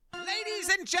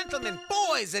and gentlemen,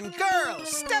 boys and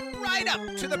girls, step right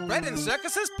up to the Bread and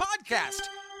Circuses podcast,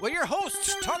 where your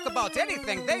hosts talk about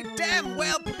anything they damn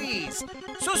well please.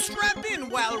 So strap in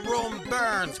while Rome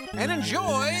burns and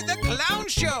enjoy the clown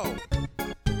show.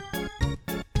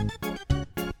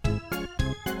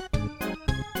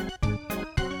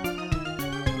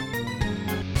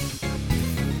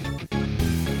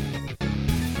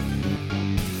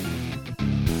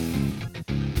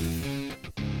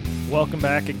 Welcome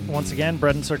back once again,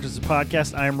 Bread and Circuses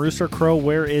podcast. I am Rooster Crow.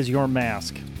 Where is your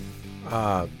mask?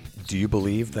 Do you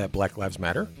believe that Black Lives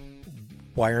Matter?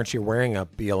 Why aren't you wearing a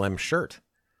BLM shirt?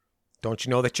 Don't you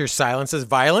know that your silence is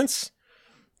violence?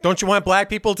 Don't you want black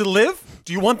people to live?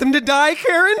 Do you want them to die,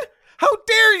 Karen? How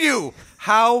dare you?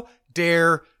 How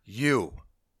dare you?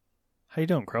 How you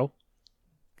doing, Crow?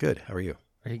 Good. How are you?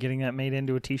 Are you getting that made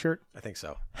into a t-shirt? I think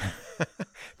so.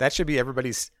 That should be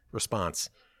everybody's response.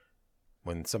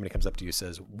 When somebody comes up to you and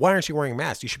says, why aren't you wearing a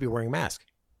mask? You should be wearing a mask.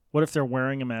 What if they're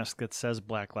wearing a mask that says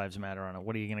Black Lives Matter on it?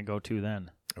 What are you going to go to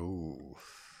then? Ooh.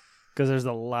 Because there's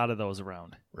a lot of those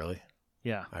around. Really?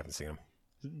 Yeah. I haven't seen them.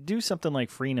 Do something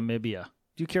like Free Namibia.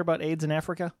 Do you care about AIDS in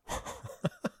Africa? Why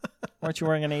aren't you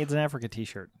wearing an AIDS in Africa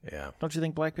t-shirt? Yeah. Don't you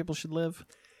think black people should live?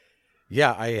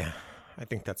 Yeah, I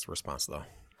think that's the response, though.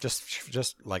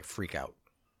 Just like freak out.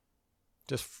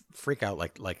 Just freak out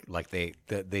like they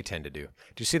tend to do.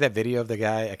 Do you see that video of the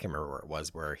guy? I can't remember where it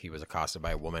was, where he was accosted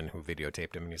by a woman who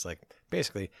videotaped him, and he's like,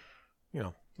 basically,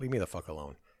 leave me the fuck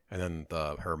alone. And then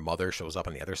her mother shows up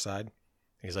on the other side. And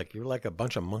he's like, you're like a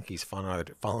bunch of monkeys falling out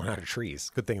of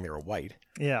trees. Good thing they were white.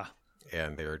 Yeah.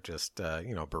 And they're just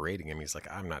berating him. He's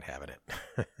like, I'm not having it.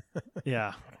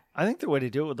 Yeah. I think the way to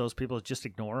do it with those people is just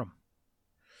ignore them.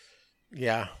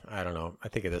 Yeah, I don't know. I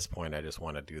think at this point, I just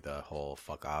want to do the whole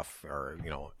fuck off, or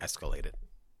escalate it,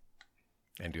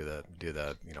 and do the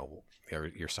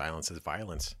your silence is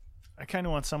violence. I kind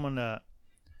of want someone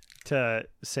to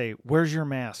say, "Where's your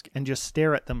mask?" and just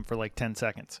stare at them for like 10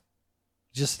 seconds.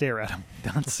 Just stare at them.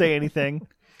 Don't say anything,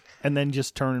 and then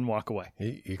just turn and walk away.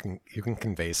 You can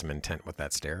convey some intent with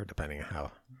that stare, depending on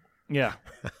how. Yeah.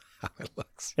 How it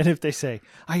looks. And if they say,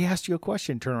 I asked you a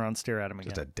question, turn around and stare at them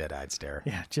again. Just a dead-eyed stare.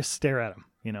 Yeah, just stare at them,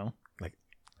 Like,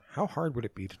 how hard would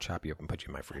it be to chop you up and put you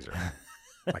in my freezer?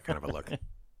 That kind of a look. How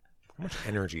much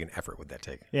energy and effort would that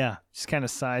take? Yeah, just kind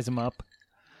of size them up.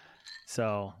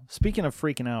 So, speaking of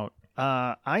freaking out,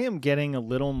 I am getting a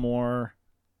little more,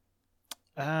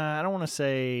 I don't want to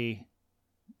say,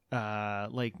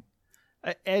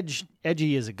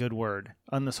 edgy is a good word,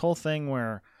 on this whole thing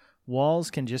where Walz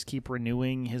can just keep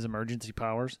renewing his emergency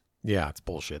powers. Yeah, it's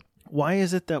bullshit. Why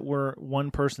is it that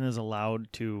one person is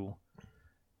allowed to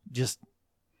just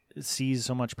seize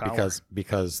so much power?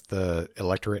 Because the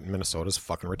electorate in Minnesota is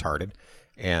fucking retarded,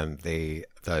 and the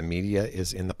media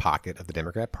is in the pocket of the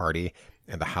Democrat Party,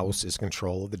 and the House is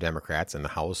control of the Democrats, and the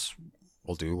House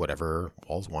will do whatever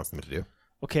Walz wants them to do.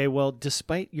 Okay, well,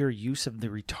 despite your use of the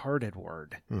retarded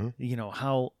word,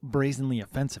 how brazenly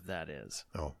offensive that is.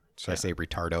 Oh. Should I say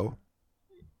retardo?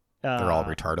 They're all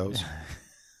retardos?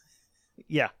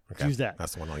 Yeah, okay. Use that.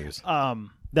 That's the one I'll use.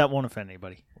 That won't offend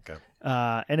anybody. Okay.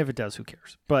 And if it does, who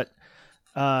cares? But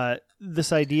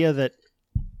this idea that,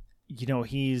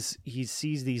 he's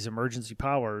seized these emergency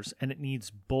powers, and it needs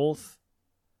both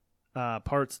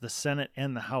parts, the Senate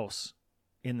and the House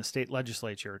in the state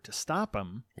legislature, to stop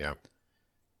him. Yeah.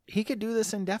 He could do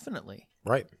this indefinitely.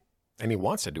 Right. And he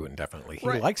wants to do it indefinitely. He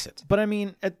Right. likes it. But I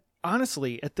mean,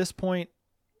 honestly, at this point,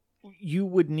 you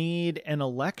would need an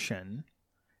election,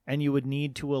 and you would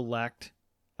need to elect,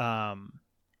 probably,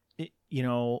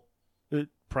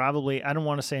 I don't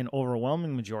want to say an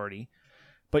overwhelming majority,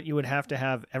 but you would have to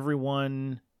have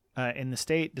everyone in the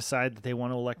state decide that they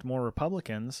want to elect more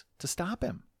Republicans to stop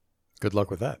him. Good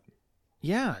luck with that.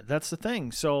 Yeah, that's the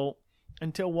thing. So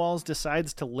until Walz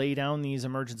decides to lay down these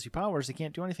emergency powers, he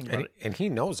can't do anything about it. And he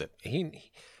knows it. He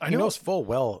knows full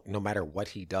well, no matter what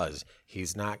he does,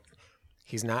 he's not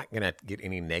going to get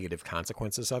any negative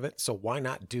consequences of it. So why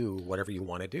not do whatever you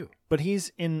want to do? But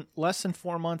he's, in less than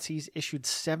 4 months, he's issued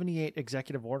 78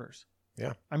 executive orders.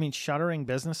 Yeah. I mean, shuttering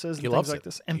businesses and He things loves like it.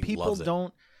 this. And He loves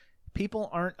it. People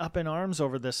aren't up in arms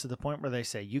over this to the point where they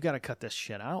say, you got to cut this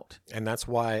shit out. And that's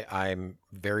why I'm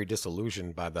very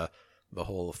disillusioned by the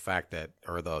whole fact that,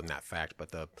 or the, not fact,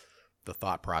 but the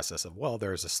thought process of, well,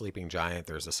 there's a sleeping giant,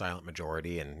 there's a silent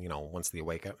majority, and, once they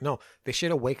wake up. No, they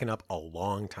should have waken up a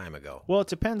long time ago. Well, it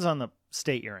depends on the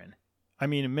state you're in. I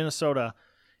mean, in Minnesota,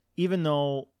 even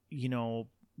though,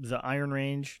 the Iron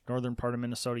Range, northern part of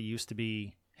Minnesota, used to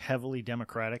be heavily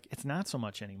Democratic, it's not so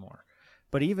much anymore.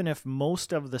 But even if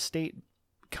most of the state,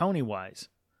 county-wise,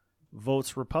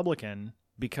 votes Republican,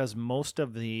 because most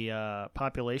of the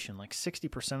population, like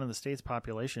 60% of the state's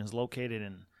population, is located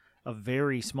in a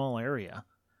very small area.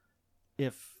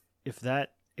 If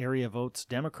that area votes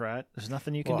Democrat, there's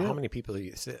nothing you can do. How many people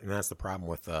you sit, and that's the problem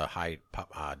with high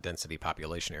density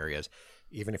population areas.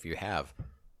 Even if you have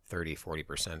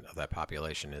 30-40% of that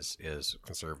population is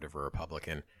conservative or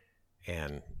Republican,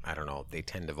 and I don't know, they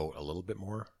tend to vote a little bit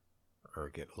more or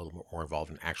get a little more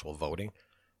involved in actual voting,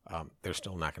 they're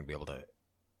still not going to be able to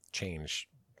change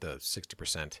the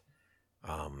 60%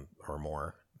 or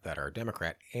more that are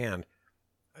Democrat. And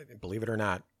believe it or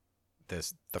not,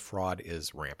 the fraud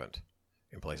is rampant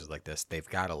in places like this. They've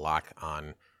got a lock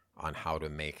on how to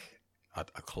make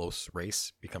a close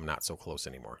race become not so close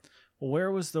anymore. Well,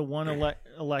 where was the one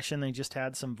election they just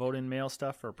had some vote-in-mail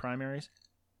stuff for primaries?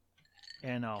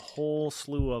 And a whole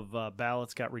slew of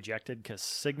ballots got rejected because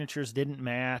signatures didn't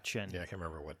match. And yeah, I can't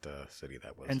remember what city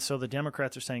that was. And so the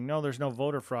Democrats are saying, no, there's no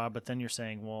voter fraud. But then you're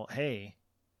saying, well, hey,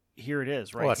 here it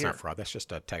is, right? Well, that's here. not fraud. That's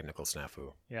just a technical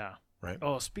snafu. Yeah. Right?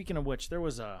 Oh, speaking of which, there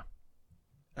was a,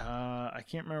 I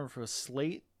can't remember if it was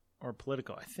Slate or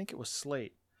Politico. I think it was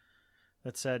Slate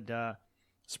that said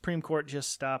Supreme Court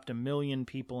just stopped 1 million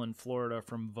people in Florida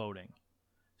from voting.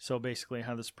 So basically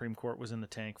how the Supreme Court was in the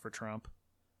tank for Trump.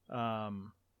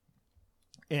 And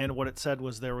what it said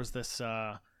was there was this,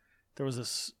 so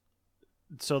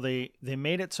they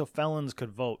made it so felons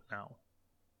could vote now.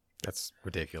 That's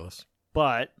ridiculous.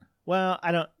 But, well,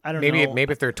 I don't know.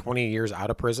 Maybe if they're 20 years out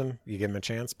of prison, you give them a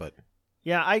chance, but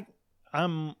yeah,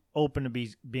 I'm open to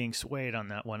being swayed on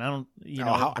that one. I don't,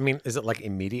 is it like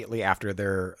immediately after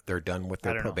they're done with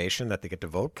their probation that they get to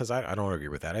vote? Because I don't agree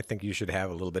with that. I think you should have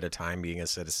a little bit of time being a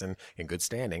citizen in good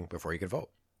standing before you can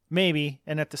vote. Maybe,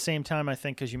 and at the same time, I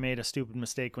think because you made a stupid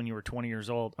mistake when you were 20 years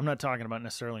old. I'm not talking about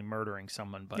necessarily murdering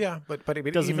someone, but yeah, but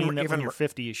it doesn't mean that when you're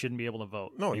 50, you shouldn't be able to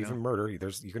vote. No, even murder, you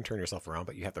can turn yourself around,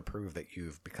 but you have to prove that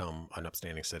you've become an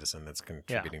upstanding citizen that's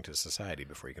contributing to society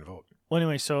before you can vote. Well,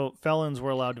 anyway, so felons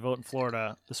were allowed to vote in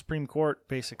Florida. The Supreme Court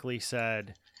basically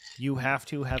said you have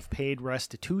to have paid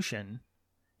restitution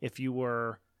if you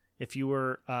were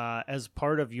as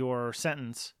part of your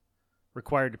sentence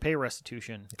required to pay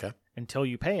restitution. Okay. Until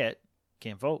you pay it,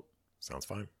 can't vote. Sounds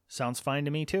fine. Sounds fine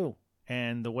to me too.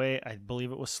 And the way, I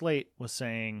believe it was Slate, was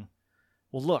saying,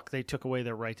 well, look, they took away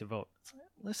their right to vote.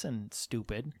 Listen,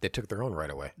 stupid. They took their own right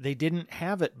away. They didn't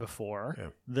have it before. Yeah.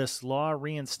 This law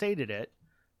reinstated it,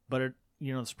 but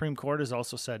the Supreme Court has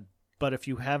also said, but if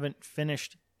you haven't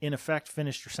finished your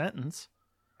sentence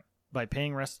by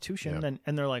paying restitution, then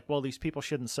and they're like, well, these people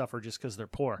shouldn't suffer just because they're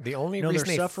poor. They're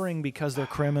suffering because they're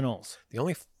criminals. The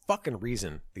only fucking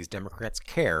reason these Democrats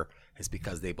care is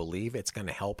because they believe it's going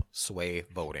to help sway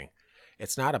voting.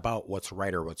 It's not about what's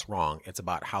right or what's wrong. It's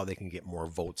about how they can get more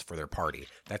votes for their party.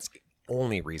 That's the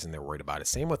only reason they're worried about it.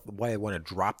 Same with why they want to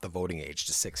drop the voting age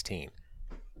to 16.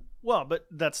 Well, but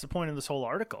that's the point of this whole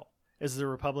article, is the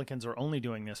Republicans are only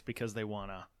doing this because they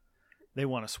want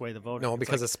to sway the voting. No,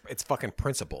 because it's fucking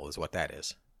principle is what that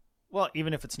is. Well,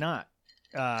 even if it's not,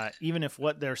 even if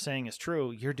what they're saying is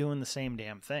true, you're doing the same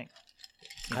damn thing.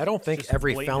 I don't think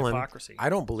every felon. Hypocrisy. I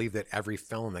don't believe that every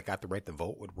felon that got the right to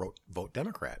vote would vote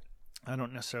Democrat. I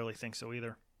don't necessarily think so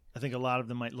either. I think a lot of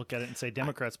them might look at it and say,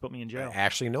 Democrats put me in jail. I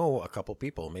actually know a couple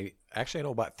people. I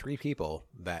know about 3 people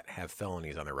that have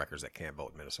felonies on their records that can't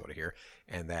vote in Minnesota here,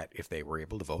 and that if they were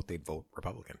able to vote, they'd vote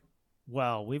Republican.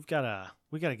 Well, we gotta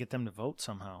get them to vote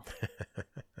somehow.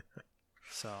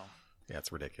 So. Yeah,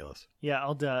 it's ridiculous. Yeah,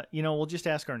 we'll just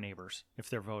ask our neighbors if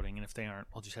they're voting, and if they aren't,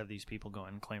 we'll just have these people go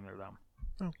in and claim they're them.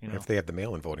 Oh, if they have the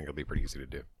mail-in voting, it'll be pretty easy to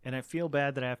do. And I feel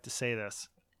bad that I have to say this.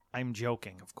 I'm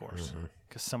joking, of course,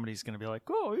 because somebody's going to be like,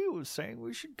 "Oh, he was saying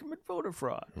we should commit voter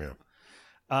fraud."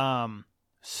 Yeah.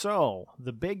 So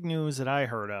the big news that I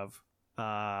heard of,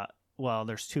 well,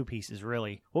 there's 2 pieces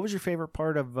really. What was your favorite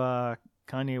part of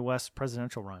Kanye West's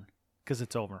presidential run? Because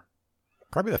it's over.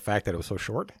 Probably the fact that it was so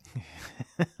short.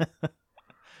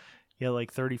 Yeah,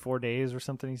 like 34 days or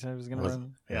something. He said he was going to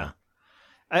run. Yeah.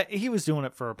 He was doing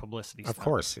it for a publicity stunt. Of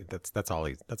course, that's all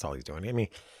he's doing. I mean,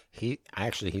 he's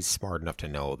smart enough to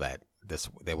know that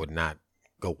they would not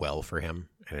go well for him,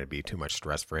 and it'd be too much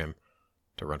stress for him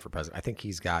to run for president. I think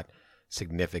he's got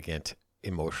significant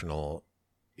emotional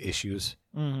issues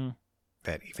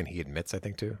that even he admits. I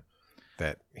think too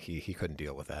that he couldn't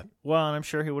deal with that. Well, and I'm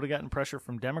sure he would have gotten pressure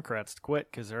from Democrats to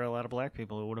quit because there are a lot of black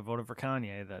people who would have voted for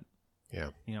Kanye. That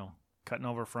cutting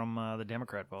over from the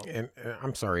Democrat vote. And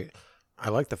I'm sorry. I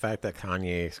like the fact that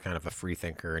Kanye is kind of a free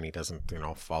thinker and he doesn't,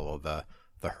 follow the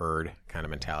herd kind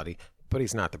of mentality, but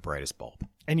he's not the brightest bulb.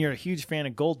 And you're a huge fan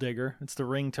of Gold Digger. It's the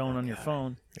ringtone on your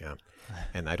phone. Yeah.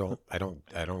 And I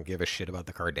don't give a shit about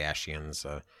the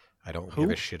Kardashians. I don't Who?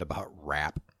 give a shit about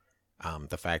rap.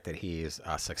 The fact that he is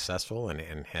successful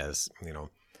and has,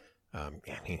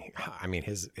 I mean,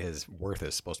 his worth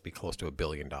is supposed to be close to $1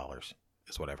 billion,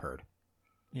 is what I've heard.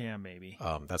 Yeah, maybe.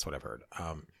 That's what I've heard.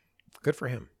 Good for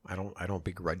him. I don't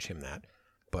begrudge him that,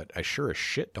 but I sure as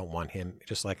shit don't want him.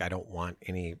 Just like I don't want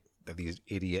any of these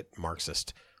idiot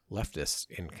Marxist leftists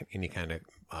in any kind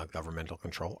of governmental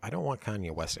control. I don't want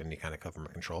Kanye West in any kind of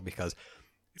government control because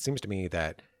it seems to me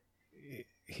that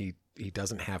he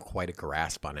doesn't have quite a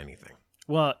grasp on anything.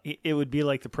 Well, it would be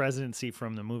like the presidency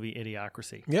from the movie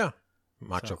Idiocracy. Yeah,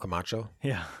 Macho Camacho.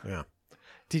 Yeah. Yeah.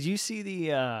 Did you see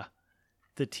the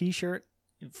T-shirt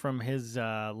from his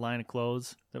line of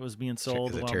clothes that was being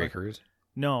sold? Is it Terry Crews?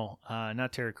 No,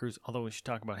 not Terry Crews. Although we should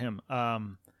talk about him.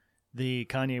 The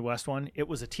Kanye West one. It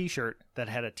was a T-shirt that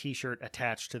had a T-shirt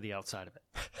attached to the outside of it.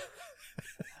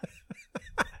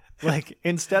 Like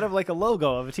instead of like a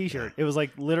logo of a T-shirt, it was like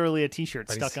literally a T-shirt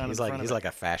But stuck on he's the like front he's of it. like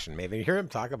a fashion maven. You hear him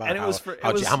talk about And it was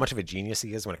how much of a genius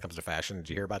he is when it comes to fashion. Did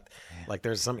you hear about like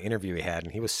there's some interview he had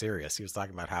and he was serious. He was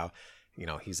talking about how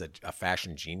he's a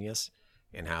fashion genius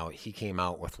and how he came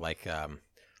out with like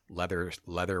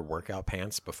leather workout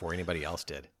pants before anybody else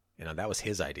did. That was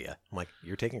his idea. I'm like,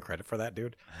 you're taking credit for that,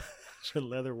 dude?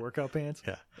 Leather workout pants.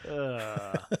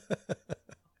 Yeah.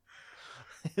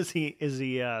 Is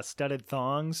he studded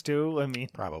thongs too? I mean,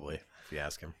 Probably, if you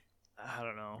ask him. I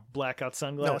don't know. Blackout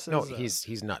sunglasses. No,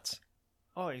 he's nuts.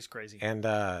 Oh, he's crazy. And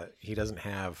he doesn't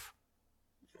have.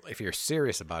 If you're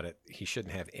serious about it, he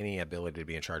shouldn't have any ability to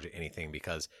be in charge of anything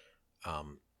because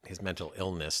his mental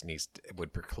illness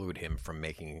would preclude him from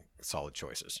making solid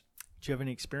choices. Do you have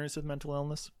any experience with mental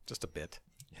illness? Just a bit.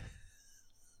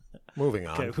 Moving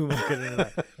on. Okay, we won't get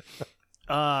into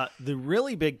that. The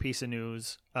really big piece of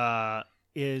news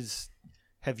is: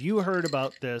 have you heard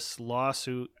about this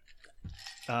lawsuit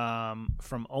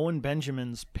from Owen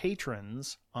Benjamin's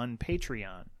patrons on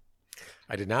Patreon?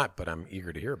 I did not, but I'm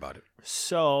eager to hear about it.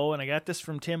 So, and I got this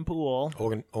from Tim Pool.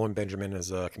 Owen Benjamin is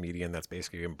a comedian that's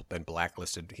basically been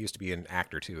blacklisted. He used to be an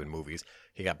actor too in movies.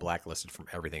 He got blacklisted from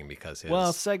everything because his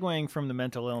Segueing from the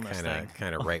mental illness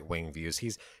kind of right wing views.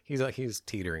 He's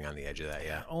teetering on the edge of that.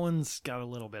 Yeah, Owen's got a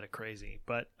little bit of crazy,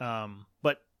 but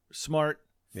smart,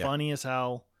 funny as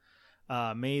hell.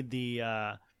 Made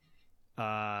the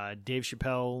Dave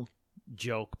Chappelle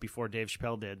joke before Dave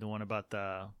Chappelle did the one about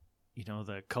the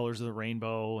colors of the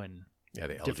rainbow and the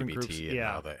different LGBT groups. and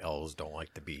how the L's don't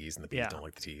like the B's and the B's don't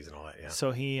like the T's and all that. Yeah.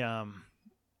 So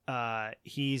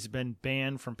he's been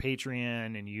banned from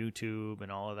Patreon and YouTube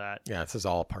and all of that. Yeah, this is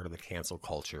all part of the cancel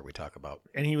culture we talk about.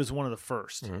 And he was one of the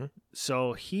first. Mm-hmm.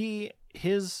 So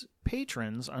his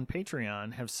patrons on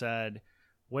Patreon have said,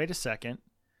 wait a second,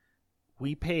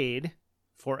 we paid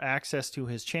for access to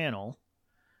his channel.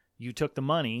 You took the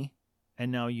money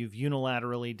and now you've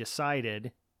unilaterally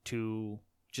decided to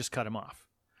just cut him off.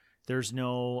 There's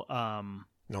no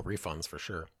refunds for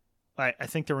sure. I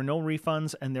think there were no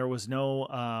refunds and there was no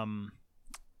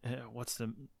what's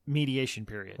the mediation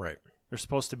period. Right. There's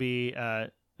supposed to be a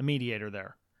mediator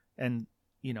there. And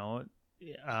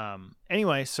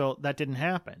anyway, so that didn't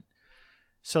happen.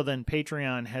 So then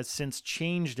Patreon has since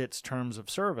changed its terms of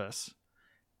service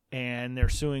and they're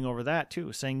suing over that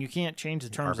too, saying you can't change the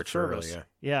terms of service.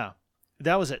 Yeah.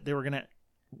 That was it. They were it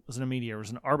wasn't a mediator, it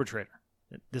was an arbitrator.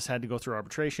 This had to go through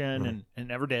arbitration and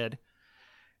never did.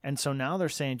 And so now they're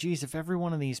saying, geez, if every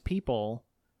one of these people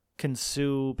can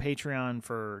sue Patreon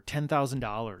for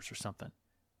 $10,000 or something,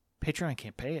 Patreon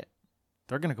can't pay it.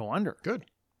 They're going to go under. Good.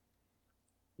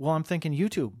 Well, I'm thinking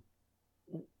YouTube.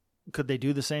 Could they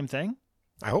do the same thing?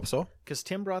 I hope so. Because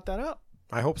Tim brought that up.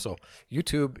 I hope so.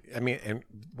 YouTube, I mean, and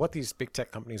what these big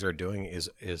tech companies are doing is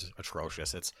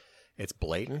atrocious. It's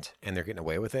blatant and they're getting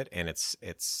away with it. And it's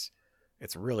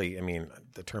really, I mean,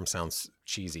 the term sounds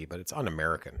cheesy, but it's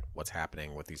un-American what's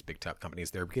happening with these big tech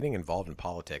companies. They're getting involved in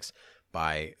politics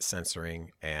by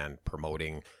censoring and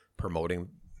promoting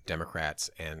Democrats.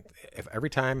 And if every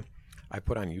time I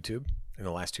put on YouTube in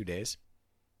the last 2 days,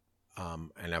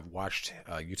 and I've watched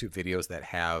YouTube videos that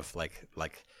have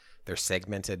like they're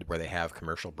segmented where they have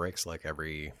commercial breaks like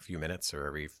every few minutes or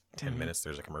every 10 minutes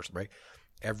there's a commercial break.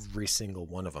 Every single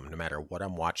one of them, no matter what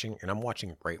I'm watching, and I'm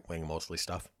watching right-wing mostly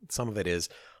stuff. Some of it is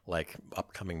like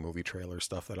upcoming movie trailer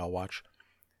stuff that I'll watch.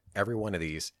 Every one of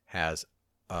these has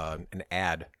an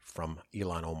ad from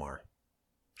Ilhan Omar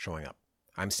showing up.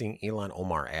 I'm seeing Ilhan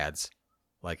Omar ads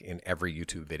like in every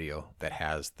YouTube video that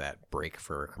has that break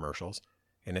for commercials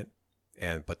in it.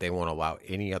 But they won't allow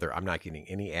any other. I'm not getting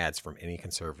any ads from any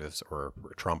conservatives or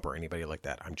Trump or anybody like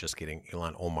that. I'm just getting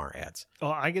Ilhan Omar ads.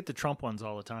 Oh, I get the Trump ones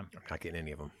all the time. I'm not getting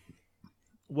any of them.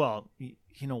 Well,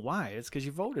 you know why? It's because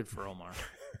you voted for Omar.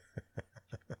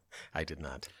 I did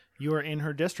not. You are in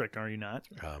her district, are you not?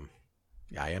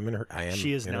 I am in her. I am.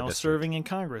 She is in her now district. serving in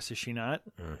Congress, is she not?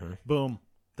 Mm-hmm. Boom.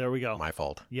 There we go. My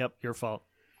fault. Yep, your fault.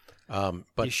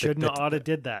 But you shouldn't have oughta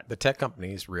did that. The tech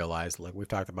companies realized, like we've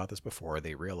talked about this before,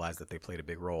 they realized that they played a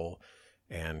big role,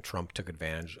 and Trump took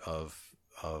advantage of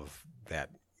that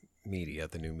media,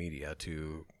 the new media,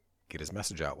 to get his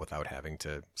message out without having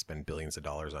to spend billions of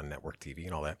dollars on network TV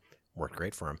and all that. Worked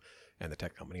great for him, and the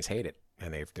tech companies hate it,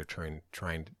 and they're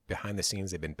trying behind the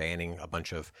scenes. They've been banning a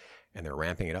bunch of, and they're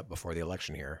ramping it up before the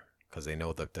election here because they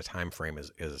know that the time frame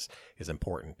is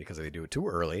important, because if they do it too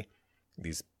early,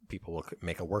 these people will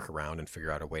make a workaround and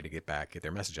figure out a way to get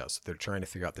their message out. So they're trying to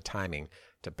figure out the timing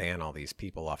to ban all these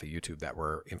people off of YouTube that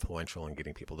were influential in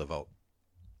getting people to vote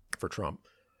for Trump,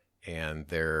 and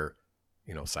they're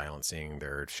silencing,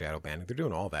 they're shadow banning, they're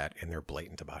doing all that, and they're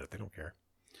blatant about it. They don't care.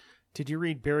 Did you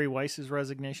read Barry Weiss's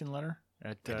resignation letter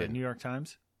at New York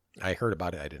Times? I heard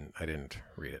about it. I didn't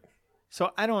read it.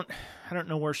 So I don't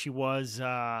know where she was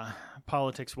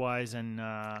politics wise, and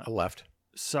I left.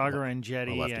 Sagar and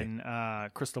Jetty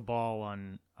and Crystal Ball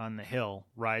on the Hill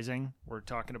Rising. We're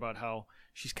talking about how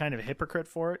she's kind of a hypocrite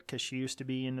for it because she used to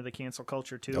be into the cancel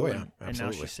culture too. Oh yeah, and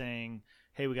now she's saying,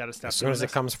 "Hey, we got to stop." As soon as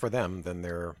it comes for them, then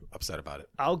they're upset about it.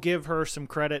 I'll give her some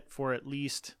credit for at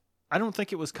least. I don't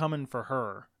think it was coming for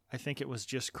her. I think it was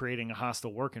just creating a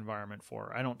hostile work environment for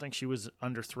her. I don't think she was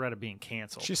under threat of being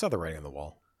canceled. She saw the writing on the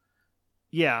wall.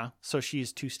 Yeah, so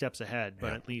she's 2 steps ahead, but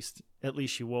Yeah. at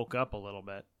least she woke up a little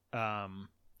bit.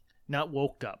 Not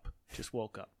woked up, just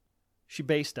woke up. She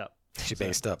based up. She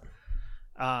based up.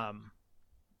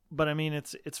 But I mean,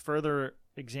 it's further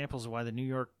examples of why the New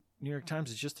York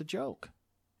Times is just a joke.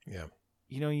 Yeah.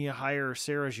 You hire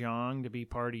Sarah Jeong to be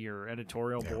part of your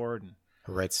editorial board, and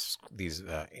who writes these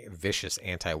vicious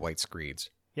anti-white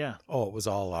screeds. Yeah. Oh, it was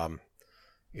all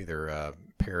either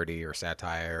parody or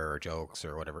satire or jokes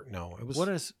or whatever. No, it was. What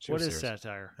is serious.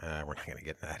 satire? We're not going to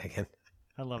get into that again.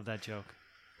 I love that joke.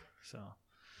 So,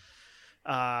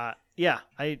 yeah,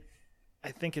 I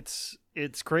think it's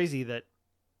crazy that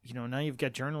now you've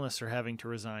got journalists are having to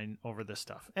resign over this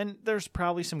stuff, and there's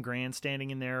probably some grandstanding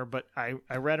in there. But I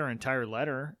read her entire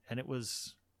letter, and it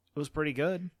was pretty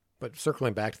good. But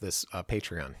circling back to this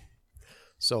Patreon,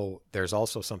 so there's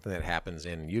also something that happens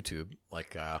in YouTube,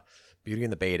 like Beauty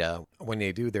and the Beta. When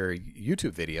they do their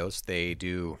YouTube videos, they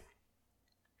do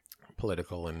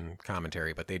political and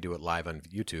commentary, but they do it live on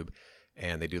YouTube,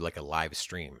 and they do like a live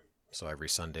stream. So every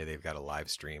Sunday they've got a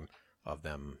live stream of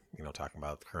them, talking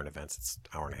about current events. It's an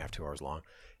hour and a half, 2 hours long.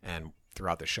 And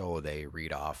throughout the show, they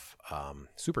read off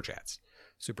super chats.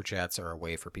 Super chats are a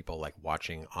way for people like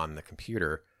watching on the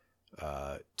computer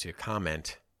to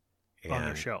comment on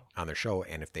their show.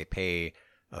 And if they pay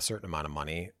a certain amount of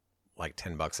money, like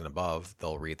 $10 and above,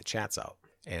 they'll read the chats out,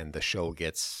 and the show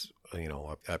gets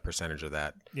a percentage of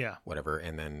that, whatever,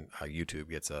 and then YouTube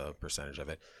gets a percentage of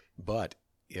it. But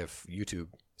if YouTube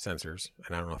censors,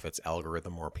 and I don't know if it's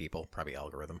algorithm or people, probably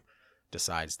algorithm,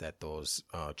 decides that those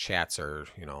chats are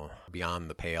beyond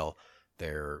the pale,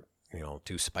 they're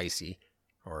too spicy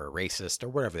or racist or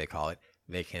whatever they call it,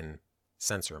 they can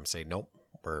censor them, say, nope,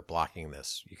 we're blocking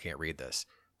this, you can't read this.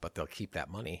 But they'll keep that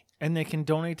money, and they can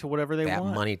donate to whatever they want.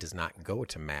 That money does not go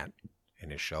to Matt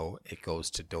and his show. It goes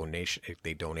to donation. If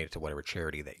they donate it to whatever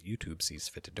charity that YouTube sees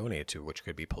fit to donate it to, which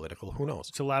could be political, who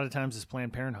knows. So a lot of times it's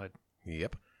Planned Parenthood.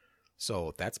 Yep.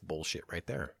 So that's bullshit right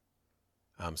there.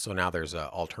 So now there's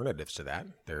alternatives to that.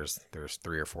 There's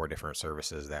 3 or 4 different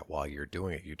services that while you're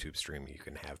doing a YouTube stream, you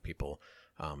can have people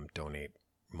donate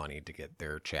money to get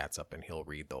their chats up, and he'll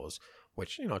read those,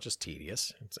 which just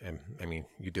tedious.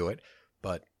 You do it,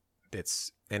 but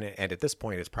it's and at this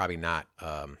point it's probably not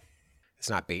it's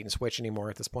not bait and switch anymore.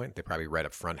 At this point, they probably right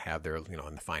up front have their in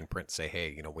the fine print say,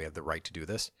 hey, we have the right to do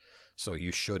this, so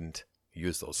you shouldn't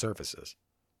use those services.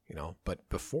 But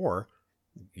before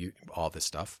all this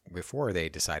stuff, before they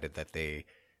decided that they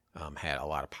had a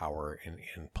lot of power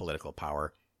in political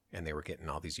power, and they were getting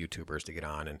all these YouTubers to get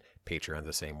on, and Patreon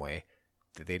the same way,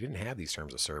 they didn't have these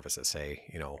terms of service that say,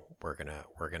 we're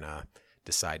gonna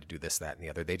decide to do this, that, and the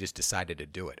other. They just decided to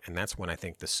do it, and that's when I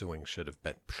think the suing should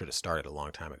have started a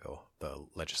long time ago. The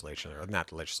legislation, or not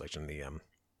the legislation,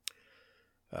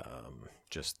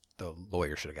 just the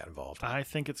lawyer should have got involved. I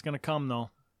think it's going to come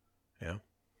though. Yeah,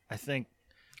 I think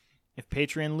if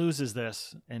Patreon loses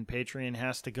this and Patreon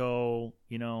has to go,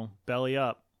 belly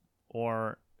up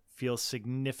or feel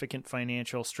significant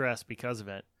financial stress because of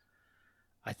it,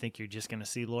 I think you're just going to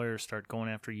see lawyers start going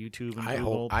after YouTube and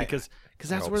Google because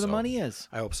that's where the money is.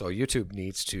 I hope so. YouTube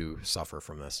needs to suffer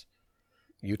from this.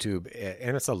 YouTube,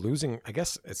 and it's I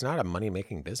guess it's not a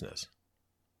money-making business,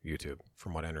 YouTube,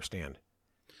 from what I understand.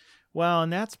 Well,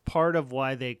 and that's part of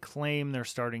why they claim they're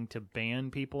starting to ban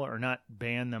people, or not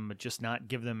ban them, but just not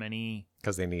give them any.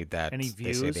 Because they need that. Any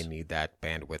They say views? they need that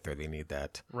bandwidth, or they need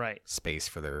that Right. space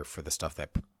for the stuff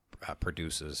that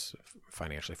produces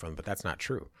financially from them. But that's not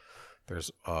true.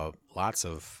 There's lots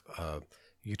of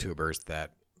YouTubers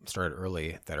that started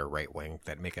early that are right wing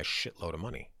that make a shitload of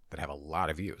money, that have a lot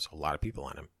of views, a lot of people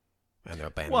on them, and they'll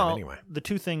ban them anyway. The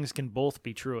two things can both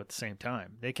be true at the same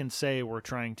time. They can say we're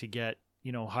trying to get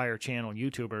higher channel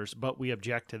YouTubers, but we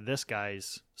object to this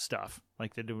guy's stuff,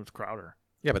 like they do with Crowder.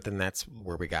 Yeah, but then that's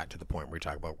where we got to the point where we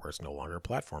talk about where it's no longer a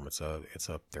platform.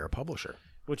 They're a publisher.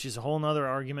 Which is a whole nother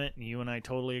argument, and you and I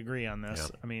totally agree on this.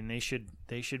 Yeah. I mean, they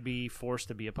should be forced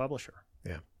to be a publisher.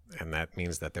 Yeah. And that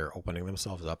means that they're opening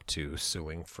themselves up to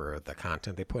suing for the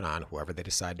content they put on, whoever they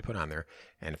decide to put on there.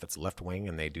 And if it's left wing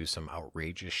and they do some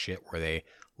outrageous shit where they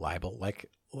libel, like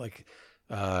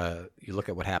you look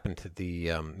at what happened to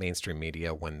the mainstream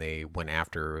media when they went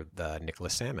after the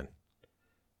Nicholas Salmon,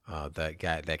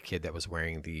 that kid that was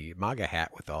wearing the MAGA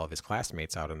hat with all of his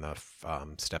classmates out on the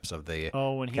steps of the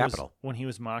Capitol. When he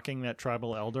was mocking that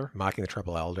tribal elder, mocking the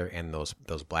tribal elder and those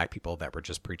black people that were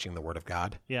just preaching the word of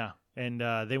God. Yeah, and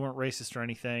they weren't racist or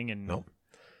anything, and nope.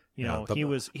 he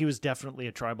was definitely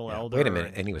a tribal elder. Wait a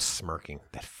minute, and he was smirking.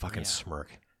 That fucking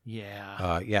smirk.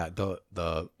 Yeah.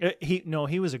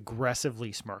 He was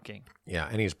aggressively smirking. Yeah,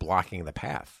 and he was blocking the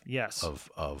path. Yes.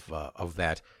 Of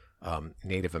that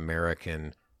Native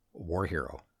American war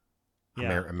hero.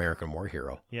 Yeah. American war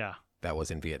hero. Yeah. That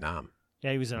was in Vietnam.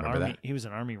 Yeah, he was an Remember army. that? He was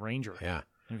an army ranger. Yeah.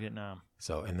 In Vietnam.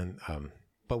 So and then,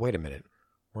 but wait a minute.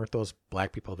 Weren't those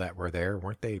black people that were there?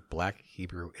 Weren't they black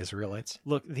Hebrew Israelites?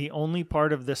 Look, the only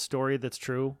part of this story that's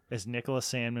true is Nicholas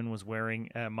Sandmann was wearing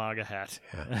a MAGA hat.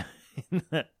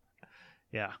 Yeah.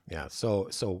 Yeah. Yeah. So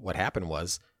what happened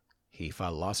was he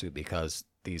filed a lawsuit because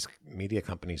these media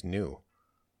companies knew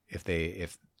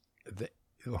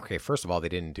first of all, they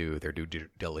didn't do their due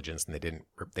diligence, and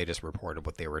they just reported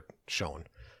what they were shown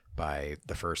by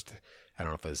the first. I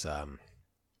don't know if it was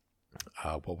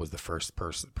what was the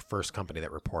first company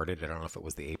that reported. I don't know if it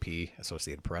was the AP,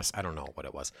 Associated Press. I don't know what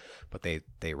it was, but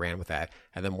they ran with that.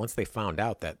 And then once they found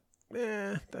out that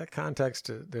that context,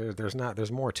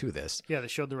 there's more to this. Yeah, they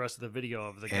showed the rest of the video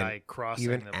of the guy crossing.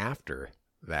 Even after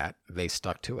that, they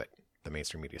stuck to it. The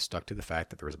mainstream media stuck to the fact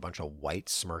that there was a bunch of white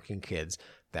smirking kids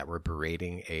that were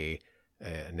berating a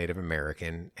Native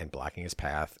American and blocking his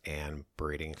path and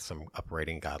berating some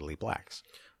uprighting godly blacks.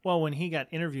 Well, when he got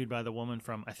interviewed by the woman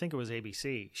from, I think it was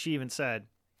ABC, she even said,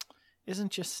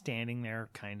 "Isn't just standing there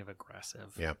kind of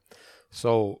aggressive?" Yeah.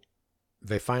 So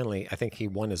they finally, I think he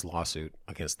won his lawsuit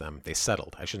against them. They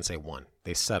settled. I shouldn't say won.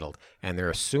 They settled. And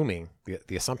they're assuming,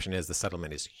 the assumption is the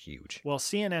settlement is huge. Well,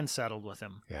 CNN settled with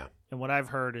him. Yeah. And what I've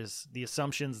heard is the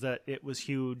assumptions that it was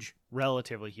huge,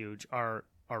 relatively huge, are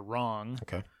wrong.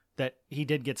 Okay. That he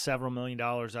did get several $1 million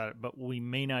out of it, but we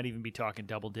may not even be talking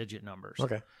double-digit numbers.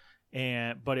 Okay.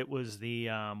 But it was the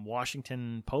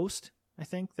Washington Post, I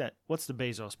think. What's the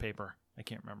Bezos paper? I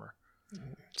can't remember.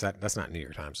 That's not New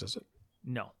York Times, is it?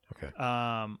 No. Okay.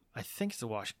 I think it's the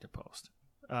Washington Post.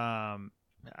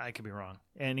 I could be wrong.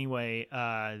 Anyway,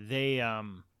 they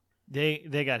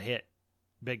got hit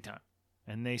big time,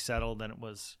 and they settled, and it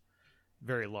was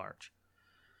very large.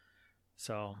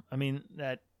 So, I mean,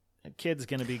 that kid's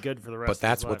going to be good for the rest of his life. But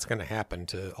that's what's going to happen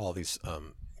to all these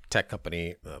tech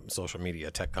company, social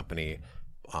media tech company,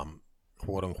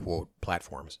 quote unquote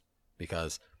platforms,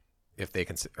 because if they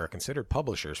are considered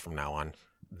publishers from now on,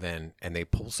 then and they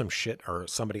pull some shit or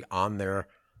somebody on their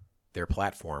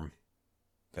platform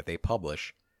that they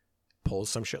publish pulls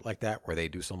some shit like that where they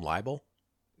do some libel,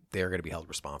 they're going to be held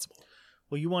responsible.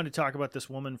 Well, you wanted to talk about this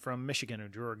woman from Michigan who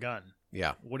drew her gun.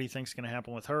 Yeah. What do you think's going to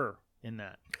happen with her in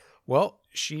that? Well,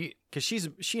 because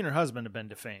she and her husband have been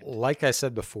defamed. Like I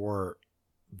said before,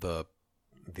 the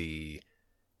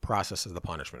process is the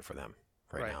punishment for them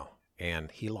right now.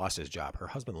 And he lost his job. Her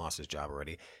husband lost his job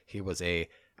already. He was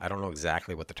I don't know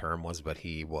exactly what the term was, but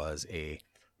he was a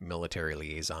military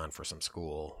liaison for some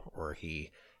school, or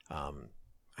I'm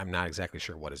not exactly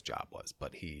sure what his job was,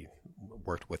 but he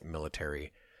worked with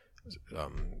military,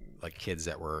 like kids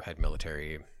that had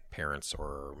military parents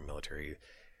or military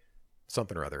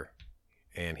something or other,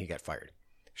 and he got fired.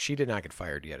 She did not get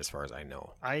fired yet, as far as I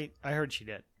know. I heard she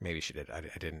did. Maybe she did. I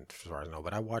didn't, as far as I know.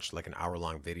 But I watched like an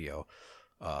hour-long video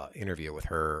interview with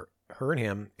her and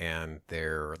him and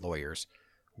their lawyers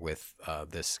with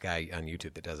this guy on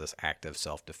YouTube that does this active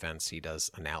self-defense. He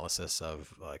does analysis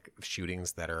of like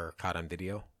shootings that are caught on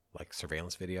video, like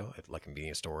surveillance video at like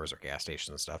convenience stores or gas stations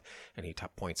and stuff. And he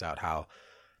points out how,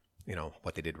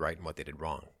 what they did right and what they did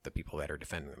wrong, the people that are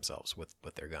defending themselves with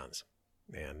their guns.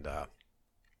 and I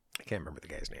can't remember the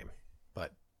guy's name,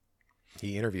 but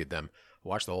he interviewed them,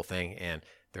 watched the whole thing, and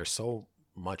there's so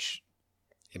much.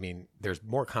 I mean, there's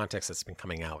more context that's been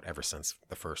coming out ever since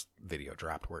the first video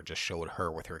dropped, where it just showed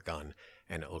her with her gun,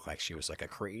 and it looked like she was like a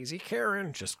crazy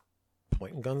Karen, just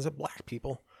pointing guns at black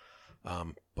people.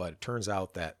 But it turns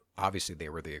out that obviously they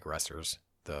were the aggressors,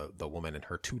 the woman and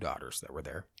her 2 daughters that were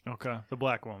there. Okay, the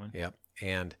black woman. Yep,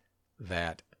 and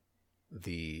that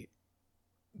the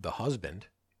husband,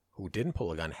 who didn't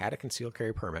pull a gun, had a concealed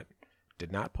carry permit,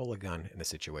 did not pull a gun in the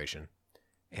situation,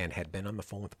 and had been on the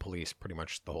phone with the police pretty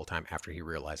much the whole time after he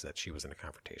realized that she was in a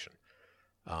confrontation.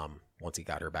 Once he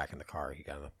got her back in the car, he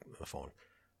got on the phone.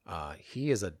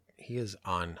 He's a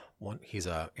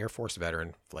Air Force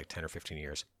veteran for like 10 or 15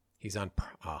 years. He's on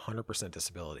 100%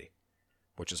 disability,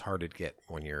 which is hard to get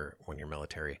when you're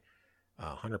military.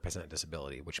 100%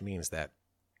 disability, which means that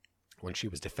when she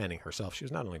was defending herself, she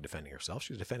was not only defending herself,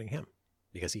 she was defending him,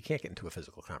 because he can't get into a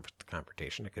physical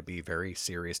confrontation. It could be very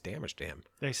serious damage to him.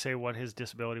 They say what his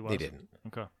disability was? They didn't.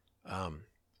 Okay.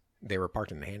 They were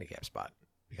parked in the handicap spot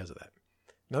because of that.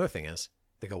 Another thing is,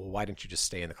 they go, well, why didn't you just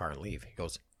stay in the car and leave? He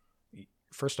goes,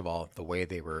 first of all, the way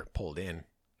they were pulled in,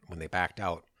 when they backed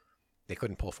out, they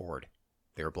couldn't pull forward.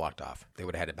 They were blocked off. They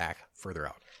would have had to back further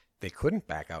out. They couldn't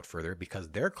back out further because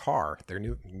their car,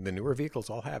 the newer vehicles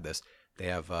all have this, they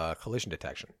have collision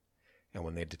detection. And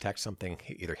when they detect something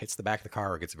either hits the back of the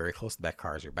car or gets very close to the back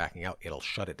car as you're backing out, it'll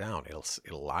shut it down. It'll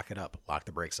lock it up, lock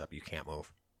the brakes up. You can't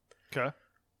move. Okay.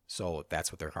 So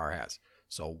that's what their car has.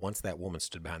 So once that woman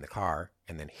stood behind the car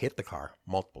and then hit the car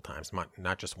multiple times,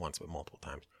 not just once, but multiple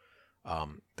times,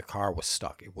 the car was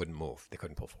stuck. It wouldn't move. They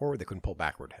couldn't pull forward. They couldn't pull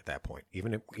backward at that point.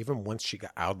 Even once she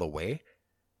got out of the way,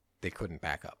 they couldn't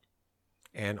back up.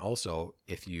 And also,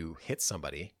 if you hit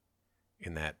somebody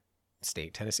in that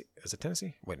state, Tennessee, is it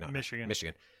Tennessee? Wait, no, Michigan.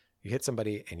 You hit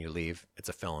somebody and you leave, it's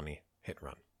a felony hit and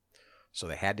run. So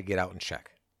they had to get out and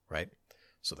check, right?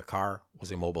 So the car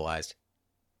was immobilized.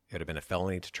 It would have been a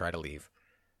felony to try to leave.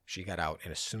 She got out,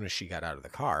 and as soon as she got out of the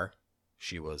car,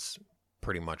 she was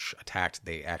pretty much attacked.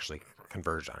 They actually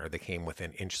converged on her. They came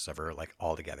within inches of her, like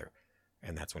all together.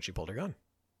 And that's when she pulled her gun.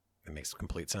 It makes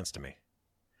complete sense to me.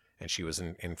 And she was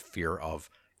in fear of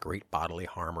great bodily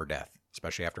harm or death,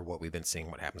 especially after what we've been seeing,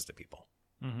 what happens to people.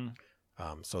 Mm-hmm.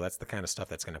 So that's the kind of stuff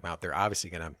that's going to come out. They're obviously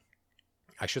going to,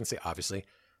 I shouldn't say obviously,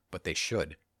 but they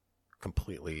should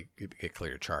completely get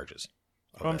cleared of charges.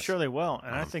 Well, I'm sure they will,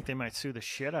 and I think they might sue the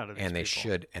shit out of these people.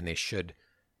 They should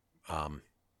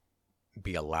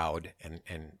be allowed,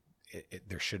 and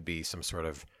there should be some sort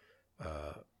of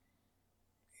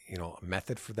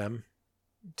method for them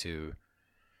to,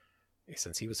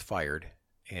 since he was fired,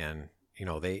 and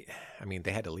they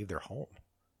had to leave their home,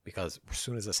 because as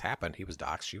soon as this happened, he was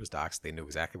doxxed, she was doxxed, they knew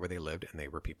exactly where they lived, and they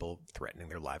were people threatening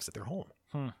their lives at their home.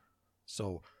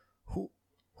 So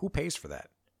who pays for that?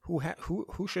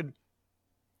 Who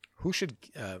should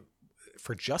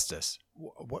for justice?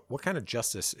 What kind of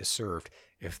justice is served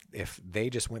if they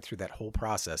just went through that whole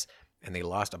process and they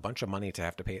lost a bunch of money to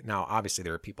have to pay? Now, obviously,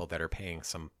 there are people that are paying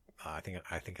some. I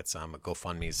think it's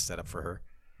GoFundMe's set up for her,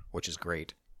 which is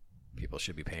great. People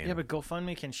should be paying. Yeah, but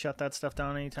GoFundMe can shut that stuff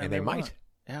down anytime and they might. want.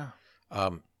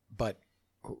 Yeah. But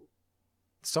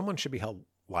someone should be held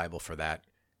liable for that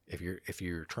if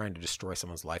you're trying to destroy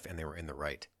someone's life and they were in the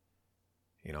right.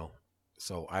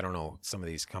 So I don't know, some of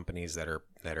these companies that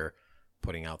are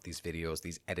putting out these videos,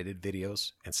 these edited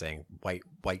videos, and saying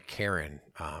white Karen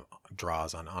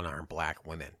draws on unarmed black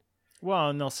women. Well,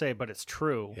 and they'll say, but it's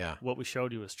true. Yeah. What we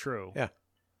showed you is true. Yeah.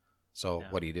 So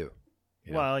what do you do?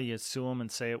 Well, you sue them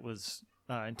and say it was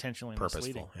intentionally purposeful.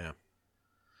 Misleading. Yeah.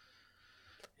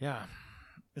 Yeah.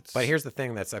 But here's the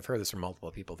thing I've heard this from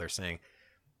multiple people. They're saying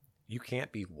you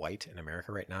can't be white in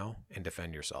America right now and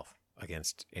defend yourself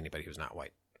against anybody who's not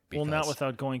white. Well, not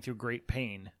without going through great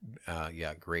pain.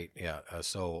 Great. Yeah.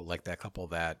 So like that couple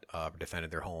that defended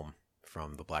their home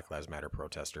from the Black Lives Matter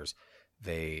protesters,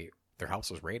 their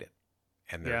house was raided,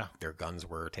 and their guns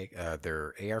were taken.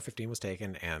 Their AR-15 was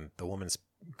taken, and the woman's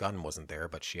gun wasn't there,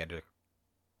 but she had to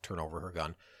turn over her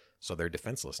gun, so they're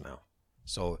defenseless now.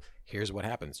 So here's what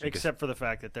happens. Except for the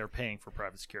fact that they're paying for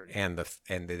private security. And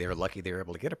they were lucky they were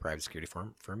able to get a private security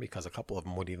firm because a couple of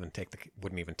them wouldn't even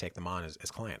take them on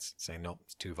as clients, saying, nope,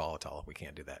 it's too volatile. We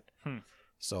can't do that.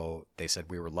 So they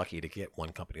said we were lucky to get one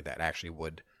company that actually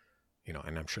would,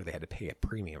 and I'm sure they had to pay a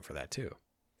premium for that too.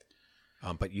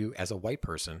 But you, as a white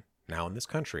person now in this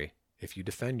country, if you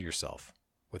defend yourself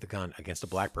with a gun against a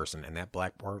black person, and that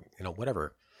black, or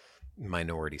whatever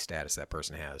minority status that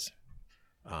person has,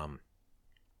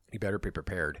 you better be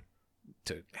prepared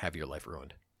to have your life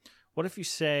ruined. What if you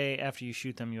say after you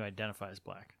shoot them you identify as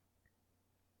black?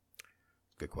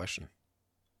 Good question.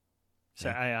 So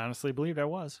Yeah. I honestly believed I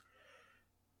was.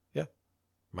 Yeah,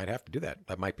 might have to do that.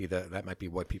 That might be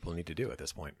what people need to do at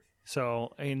this point.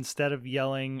 So instead of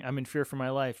yelling, "I'm in fear for my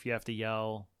life," you have to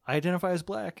yell, "I identify as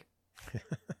black."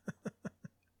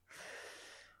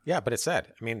 Yeah, but it's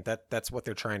sad. I mean, that's what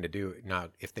they're trying to do now.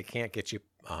 If they can't get you,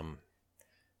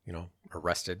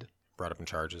 arrested, brought up in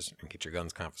charges, and get your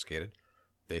guns confiscated,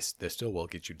 they still will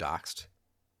get you doxxed,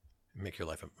 make your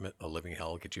life a living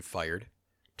hell, get you fired,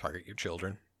 target your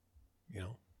children,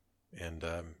 and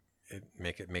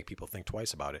make people think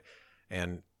twice about it.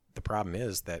 And the problem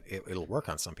is that it'll work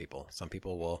on some people. Some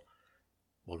people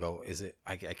will go,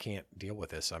 I can't deal with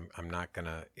this. I'm not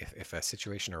gonna, if a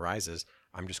situation arises,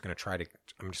 I'm just gonna try to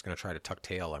tuck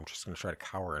tail. I'm just gonna try to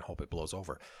cower and hope it blows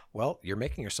over. Well, you're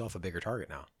making yourself a bigger target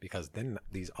now, because then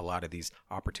a lot of these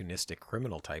opportunistic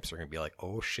criminal types are gonna be like,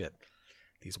 oh shit,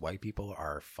 these white people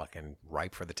are fucking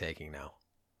ripe for the taking now.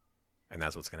 And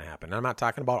that's what's gonna happen. And I'm not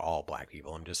talking about all black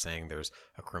people. I'm just saying there's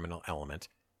a criminal element,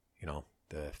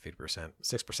 the 50%,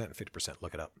 6% and 50%,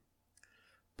 look it up.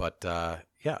 But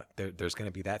there's going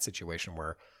to be that situation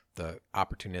where the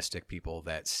opportunistic people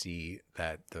that see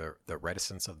that the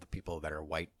reticence of the people that are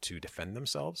white to defend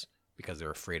themselves because they're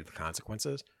afraid of the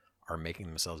consequences are making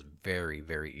themselves very,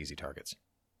 very easy targets.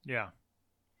 Yeah.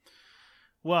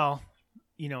 Well,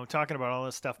 talking about all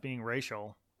this stuff being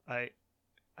racial, I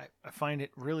find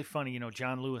it really funny.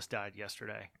 John Lewis died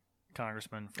yesterday,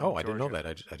 congressman from Georgia. I didn't know that.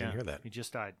 I didn't hear that. He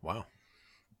just died. Wow.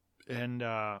 And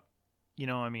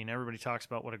everybody talks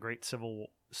about what a great civil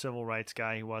rights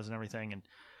guy he was and everything. And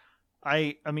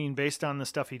I mean, based on the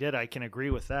stuff he did, I can agree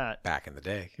with that. Back in the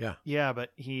day, yeah. Yeah,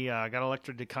 but he got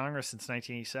elected to Congress since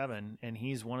 1987, and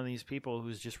he's one of these people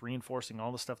who's just reinforcing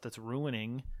all the stuff that's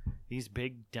ruining these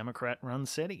big Democrat-run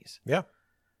cities. Yeah.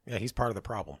 Yeah, he's part of the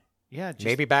problem. Yeah.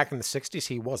 Maybe back in the 60s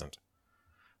he wasn't.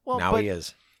 Well, now he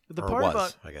is. The or part was,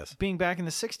 about I guess, being back in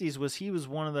the 60s was he was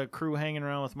one of the crew hanging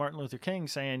around with Martin Luther King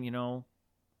saying,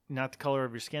 not the color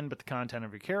of your skin, but the content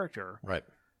of your character. Right.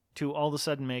 To all of a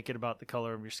sudden make it about the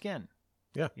color of your skin.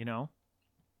 Yeah. And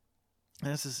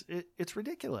this is, it's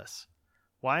ridiculous.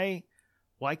 Why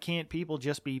can't people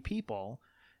just be people?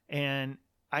 And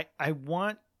I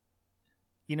want,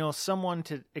 someone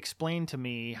to explain to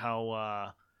me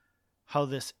how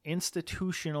this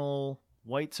institutional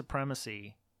white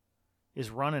supremacy is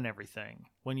running everything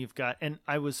when you've got, and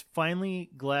I was finally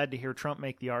glad to hear Trump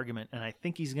make the argument, and I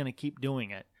think he's going to keep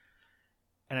doing it.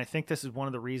 And I think this is one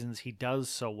of the reasons he does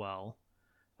so well,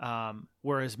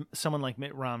 whereas someone like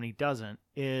Mitt Romney doesn't,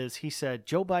 is he said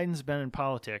Joe Biden's been in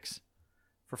politics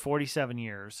for 47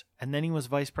 years, and then he was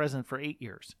vice president for 8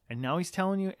 years, and now he's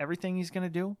telling you everything he's going to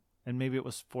do, and maybe it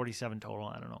was 47 total,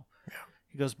 I don't know. Yeah.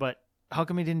 He goes, but how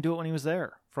come he didn't do it when he was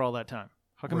there for all that time?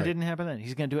 How come it didn't happen then?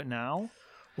 He's going to do it now?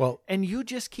 Well, and you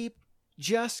just keep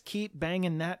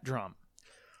banging that drum.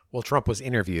 Well, Trump was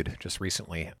interviewed just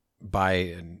recently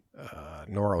by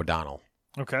Norah O'Donnell,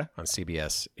 okay, on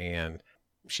CBS, and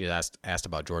she asked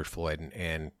about George Floyd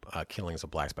and killings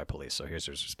of blacks by police. So here's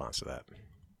his response to that.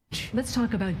 Let's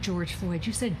talk about George Floyd.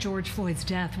 You said George Floyd's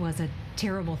death was a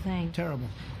terrible thing. Terrible.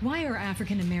 Why are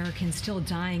African Americans still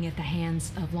dying at the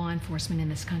hands of law enforcement in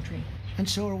this country? And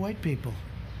so are white people.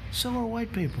 So are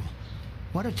white people.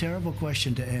 What a terrible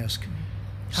question to ask.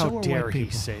 How so are dare white he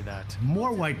people. say that?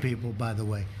 More white people, by the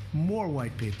way. More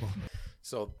white people.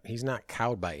 So he's not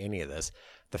cowed by any of this.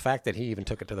 The fact that he even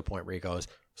took it to the point where he goes,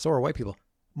 so are white people.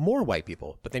 More white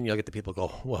people. But then you look at the people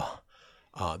go, well,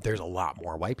 there's a lot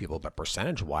more white people, but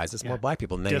percentage-wise, it's more black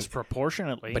people. And then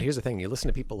disproportionately. But here's the thing. You listen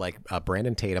to people like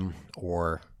Brandon Tatum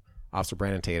or Officer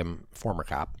Brandon Tatum, former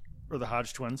cop. Or the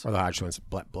Hodge twins.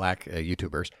 Black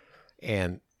YouTubers.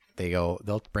 And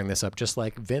they'll bring this up just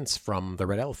like Vince from the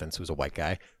Red Elephants, who's a white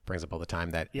guy, brings up all the time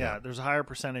that there's a higher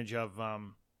percentage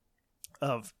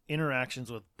of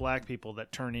interactions with black people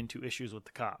that turn into issues with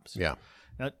the cops. Yeah.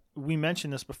 Now, we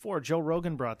mentioned this before. Joe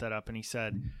Rogan brought that up, and he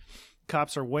said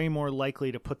cops are way more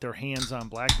likely to put their hands on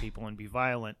black people and be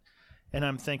violent. And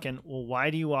I'm thinking, well, why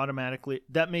do you automatically?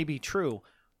 That may be true.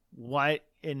 Why?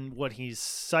 And what he's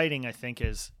citing, I think,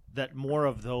 is that more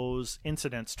of those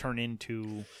incidents turn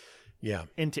into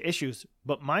issues.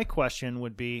 But my question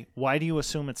would be, why do you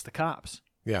assume it's the cops?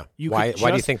 Yeah. Why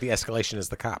do you think the escalation is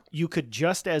the cop? You could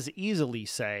just as easily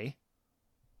say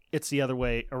it's the other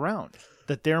way around,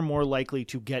 that they're more likely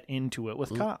to get into it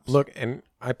with cops. Look, and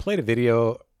I played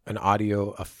an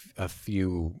audio a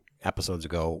few episodes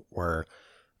ago where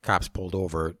cops pulled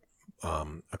over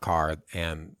a car,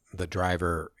 and the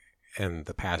driver and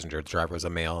the passenger, the driver was a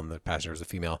male and the passenger was a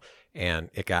female, and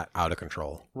it got out of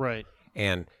control. Right.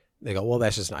 And they go, well,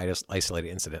 that's just an isolated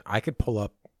incident. I could pull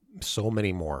up so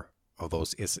many more of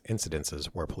those incidences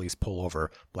where police pull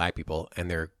over black people and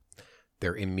they're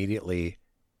immediately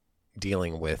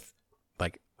dealing with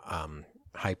like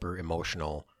hyper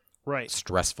emotional, Right.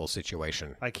 stressful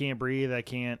situation. I can't breathe. I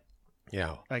can't.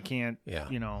 Yeah. Yeah.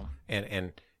 You know.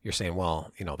 And you're saying,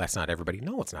 well, that's not everybody.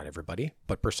 No, it's not everybody.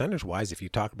 But percentage wise, if you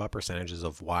talk about percentages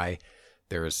of why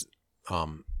there's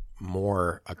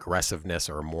more aggressiveness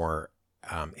or more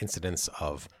incidents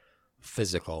of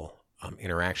physical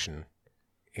interaction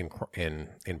in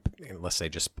let's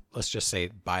just say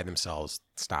by themselves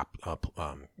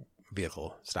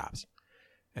vehicle stops,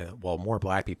 and while more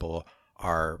black people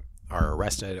are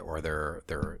arrested or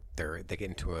they get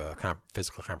into a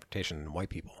physical confrontation than white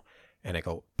people. And I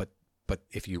go, but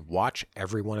if you watch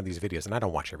every one of these videos, and I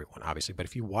don't watch every one obviously, but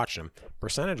if you watch them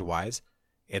percentage wise,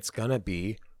 it's gonna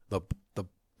be the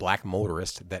black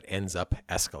motorist that ends up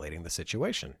escalating the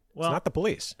situation. Well, it's not the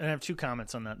police. And I have two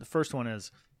comments on that. The first one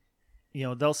is,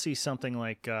 they'll see something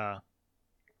like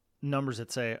numbers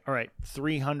that say, all right,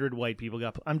 300 white people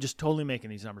got, I'm just totally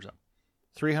making these numbers up.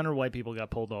 300 white people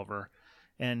got pulled over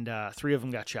and 3 of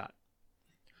them got shot.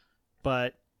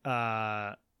 But,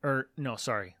 let's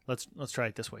try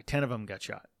it this way. 10 of them got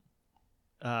shot.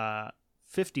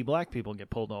 50 black people get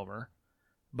pulled over,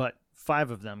 but 5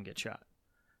 of them get shot.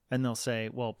 And they'll say,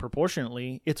 well,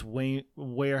 proportionately, it's way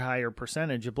higher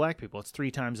percentage of black people. It's 3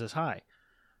 times as high.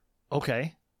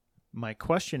 Okay. My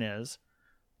question is,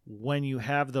 when you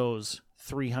have those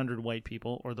 300 white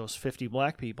people or those 50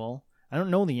 black people, I don't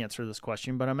know the answer to this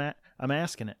question, but I'm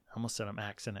asking it. I almost said I'm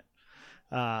axing it.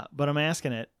 But I'm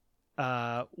asking it.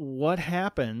 What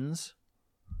happens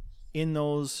in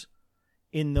those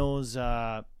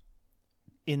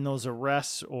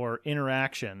arrests or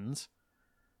interactions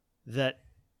that,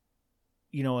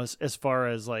 as far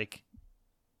as like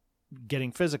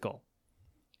getting physical?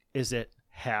 Is it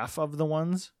half of the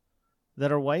ones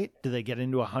that are white? Do they get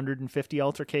into 150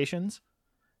 altercations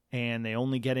and they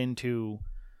only get into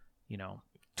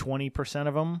 20%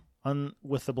 of them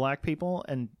with the black people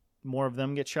and more of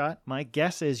them get shot? My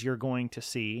guess is you're going to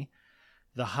see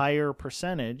the higher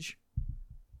percentage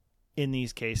in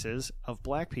these cases of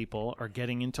black people are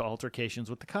getting into altercations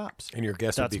with the cops. And your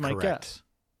guess would be correct. That's my guess.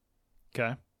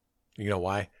 Okay. You know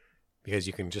why? Because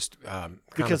you can just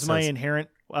because my inherent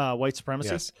white supremacy.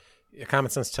 Yes, common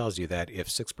sense tells you that if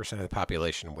 6% of the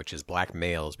population, which is black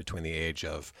males between the age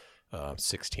of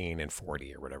 16 and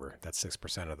 40 or whatever, that's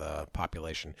 6% of the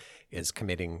population, is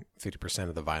committing 50%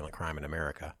 of the violent crime in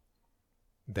America,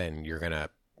 then you're going to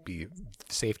be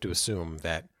safe to assume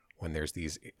that when there's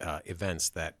these events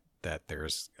that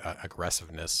there's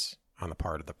aggressiveness on the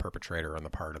part of the perpetrator, on the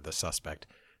part of the suspect,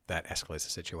 that escalates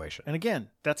the situation. And again,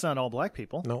 that's not all black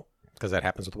people. No, because that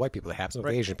happens with white people. That happens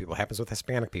with Asian people. It happens with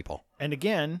Hispanic people. And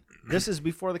again, this is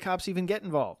before the cops even get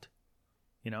involved.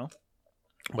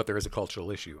 But there is a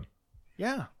cultural issue.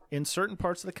 Yeah, in certain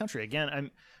parts of the country.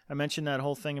 Again, I mentioned that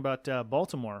whole thing about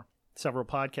Baltimore several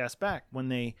podcasts back when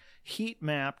they heat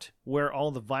mapped where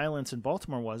all the violence in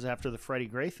Baltimore was after the Freddie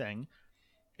Gray thing.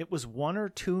 It was 1 or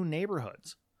 2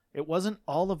 neighborhoods. It wasn't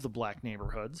all of the black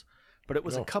neighborhoods, but it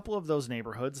was a couple of those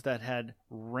neighborhoods that had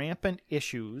rampant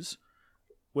issues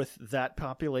with that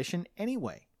population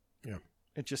anyway. Yeah.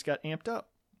 It just got amped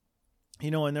up.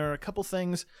 And there are a couple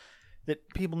things that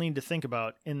people need to think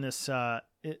about in this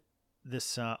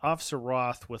Officer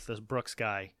Roth with this Brooks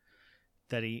guy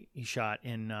that he shot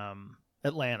in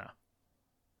Atlanta.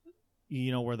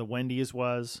 Where the Wendy's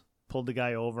was, pulled the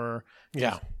guy over.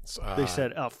 Yeah. They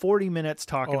said 40 minutes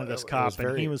talking to this cop,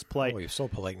 and he was polite. Oh, he was so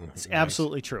polite. It's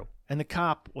absolutely true. And the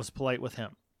cop was polite with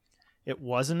him. It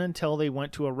wasn't until they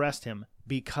went to arrest him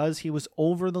because he was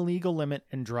over the legal limit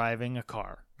and driving a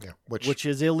car. Yeah, which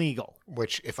is illegal.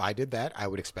 Which, if I did that, I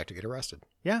would expect to get arrested.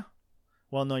 Yeah.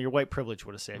 Well, no, your white privilege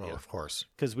would have saved you. Of course.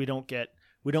 Because we don't get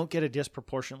a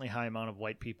disproportionately high amount of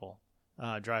white people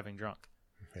driving drunk.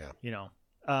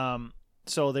 Yeah.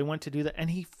 So they went to do that, and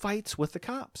he fights with the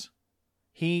cops.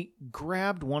 He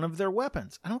grabbed one of their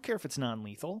weapons. I don't care if it's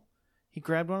non-lethal. He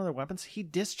grabbed one of their weapons. He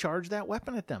discharged that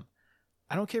weapon at them.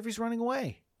 I don't care if he's running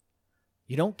away.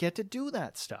 You don't get to do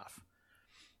that stuff.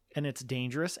 And it's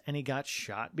dangerous, and he got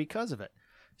shot because of it.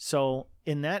 So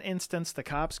in that instance, the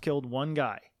cops killed one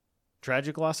guy.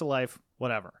 Tragic loss of life,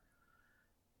 whatever.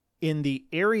 In the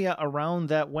area around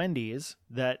that Wendy's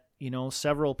that,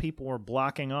 several people were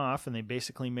blocking off, and they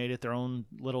basically made it their own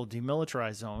little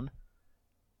demilitarized zone,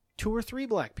 2 or 3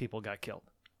 black people got killed.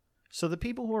 So the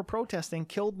people who were protesting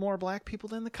killed more black people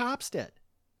than the cops did.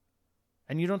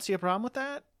 And you don't see a problem with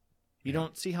that? You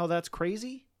don't see how that's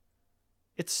crazy?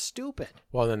 It's stupid.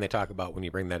 Well, then they talk about, when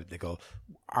you bring that, they go,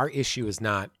 our issue is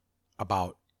not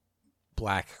about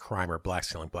black crime or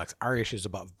blacks killing blacks. Our issue is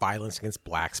about violence against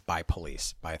blacks by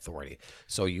police, by authority.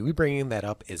 So you bringing that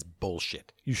up is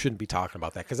bullshit. You shouldn't be talking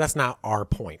about that because that's not our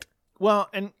point. Well,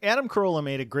 and Adam Carolla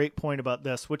made a great point about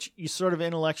this, which you sort of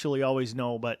intellectually always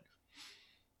know, but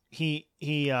he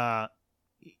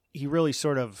really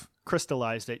sort of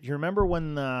crystallized it. You remember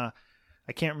when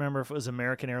I can't remember if it was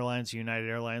American Airlines or United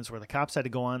Airlines, where the cops had to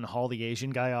go on and haul the Asian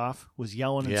guy off, was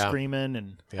yelling and screaming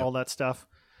and all that stuff.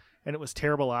 And it was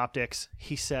terrible optics.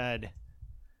 He said,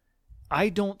 I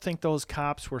don't think those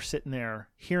cops were sitting there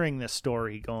hearing this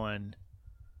story going,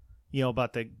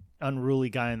 about the unruly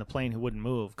guy in the plane who wouldn't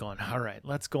move, going, all right,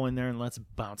 let's go in there and let's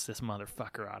bounce this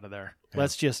motherfucker out of there. Yeah.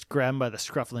 Let's just grab him by the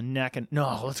scruff of the neck and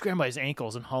let's grab him by his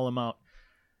ankles and haul him out.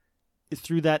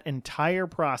 Through that entire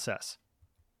process,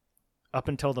 up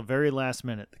until the very last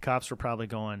minute, the cops were probably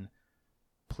going,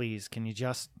 please, can you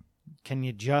just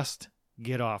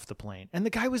get off the plane? And the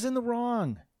guy was in the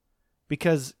wrong,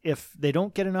 because if they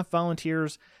don't get enough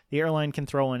volunteers, the airline can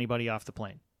throw anybody off the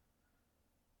plane.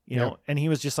 You know, and he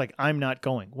was just like, I'm not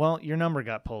going. Well, your number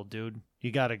got pulled, dude.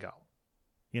 You got to go,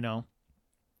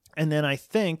 And then I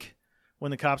think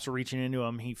when the cops were reaching into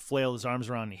him, he flailed his arms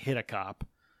around and he hit a cop,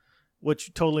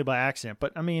 which totally by accident.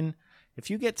 But I mean, if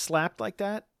you get slapped like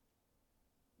that,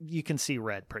 you can see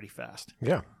red pretty fast.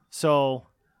 Yeah. So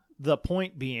the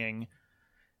point being,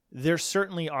 there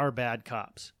certainly are bad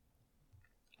cops.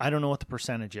 I don't know what the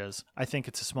percentage is. I think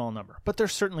it's a small number. But there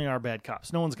certainly are bad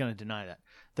cops. No one's going to deny that.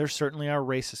 There certainly are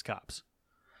racist cops.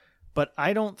 But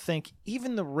I don't think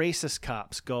even the racist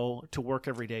cops go to work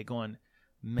every day going,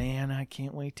 man, I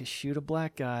can't wait to shoot a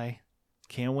black guy.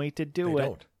 Can't wait to do it.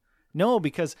 Don't. No,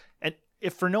 because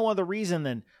if for no other reason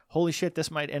than, holy shit, this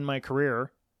might end my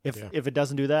career. If it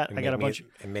doesn't do that, I got a bunch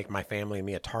and make my family and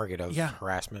me a target of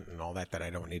harassment and all that I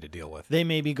don't need to deal with. They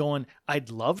may be going, I'd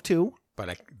love to,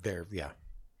 but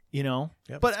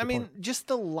but I mean, just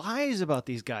the lies about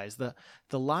these guys, the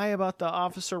lie about the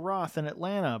Officer Roth in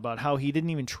Atlanta about how he didn't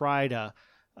even try to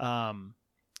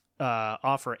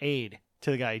offer aid to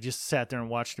the guy. He just sat there and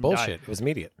watched him die. Bullshit. It was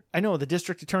immediate. I know. The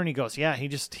district attorney goes,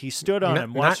 he stood on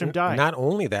him, watched him die. Not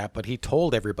only that, but he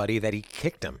told everybody that he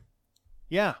kicked him.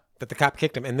 Yeah. That the cop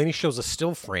kicked him, and then he shows a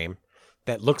still frame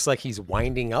that looks like he's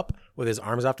winding up with his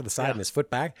arms off to the side and his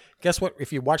foot back. Guess what?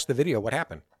 If you watch the video, what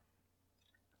happened?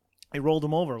 He rolled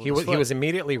him over. He was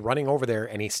immediately running over there,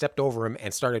 and he stepped over him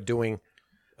and started doing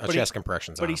chest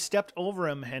compressions on him. But he stepped over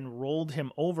him and rolled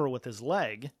him over with his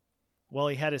leg while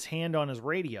he had his hand on his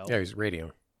radio. Yeah, he was radioing.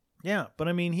 Yeah, but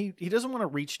I mean, he doesn't want to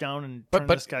reach down and turn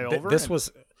this guy over. This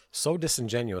was so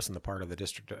disingenuous on the part of the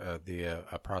district,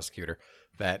 prosecutor,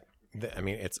 that. I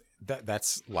mean,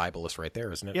 that's libelous right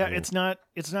there, isn't it? Yeah, I mean, it's not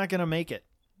going to make it.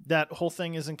 That whole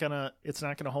thing it's not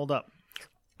going to hold up.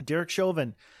 Derek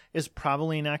Chauvin is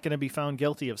probably not going to be found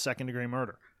guilty of second-degree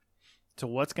murder. So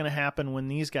what's going to happen when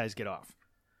these guys get off?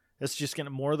 It's just going to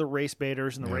more of the race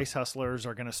baiters and the race hustlers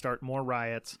are going to start more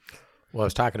riots. Well, I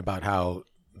was talking about how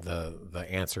the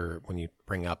answer when you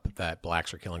bring up that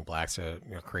blacks are killing blacks a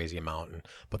crazy amount,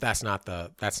 but that's not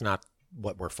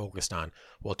what we're focused on.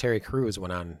 Well, Terry Crews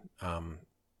went on.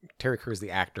 Terry Crews,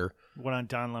 the actor, went on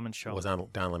Don Lemon's show. Was on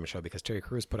Don Lemon's show because Terry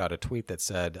Crews put out a tweet that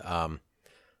said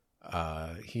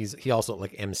he also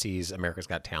like MCs America's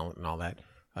Got Talent and all that.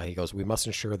 He goes, we must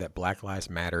ensure that Black Lives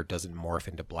Matter doesn't morph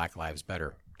into Black Lives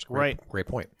Better. It's a great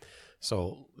point.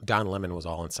 So Don Lemon was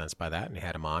all incensed by that and he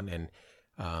had him on,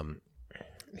 and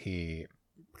he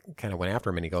kind of went after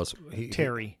him, and he goes,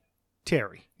 Terry.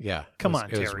 Yeah. Come on,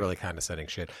 Terry. It was really condescending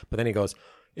shit. But then he goes,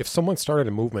 if someone started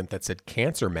a movement that said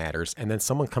cancer matters, and then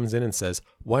someone comes in and says,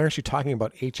 why aren't you talking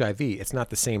about HIV? It's not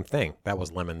the same thing. That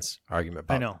was Lemon's argument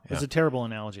about it. I know. It's a terrible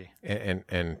analogy.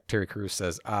 And Terry Crews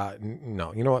says,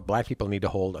 no, you know what? Black people need to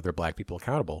hold other black people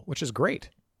accountable, which is great.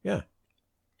 Yeah.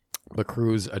 But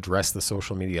Crews addressed the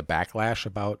social media backlash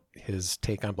about his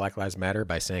take on Black Lives Matter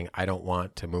by saying, I don't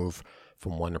want to move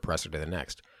from one oppressor to the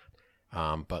next.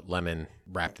 But Lemon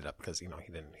wrapped it up because he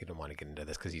didn't want to get into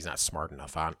this because he's not smart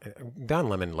enough. Don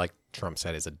Lemon, like Trump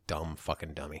said, is a dumb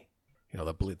fucking dummy.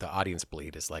 The audience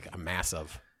bleed is like a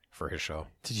massive for his show.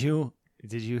 Did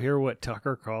you hear what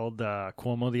Tucker called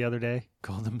Cuomo the other day?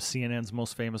 Called him CNN's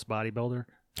most famous bodybuilder,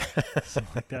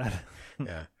 something like that.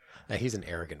 Yeah, he's an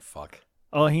arrogant fuck.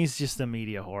 Oh, he's just a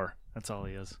media whore. That's all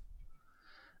he is.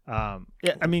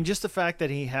 Yeah, I mean, just the fact that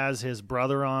he has his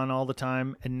brother on all the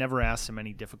time and never asks him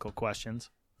any difficult questions.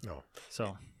 No.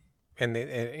 So, and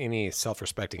any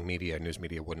self-respecting news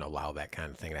media wouldn't allow that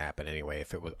kind of thing to happen anyway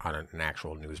if it was on an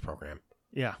actual news program.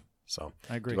 Yeah. So,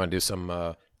 I agree. Do you want to do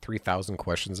some 3,000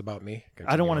 questions about me?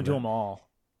 I don't want to do them all.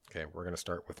 Okay, we're going to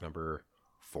start with number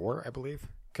 4, I believe.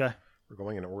 Okay. We're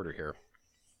going in order here.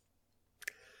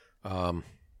 What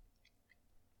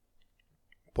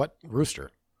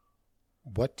Rooster?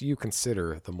 What do you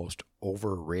consider the most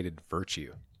overrated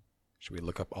virtue? Should we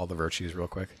look up all the virtues real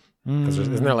quick? Because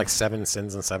isn't there like 7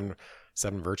 sins and seven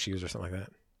virtues or something like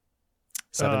that?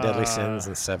 7 deadly sins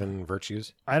and 7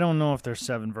 virtues. I don't know if there's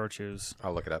 7 virtues.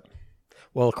 I'll look it up.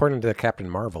 Well, according to Captain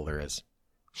Marvel, there is.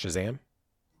 Shazam.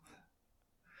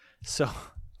 So,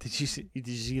 did you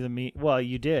see the meme? Well,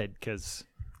 you did, because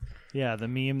the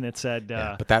meme that said.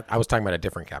 Yeah, but I was talking about a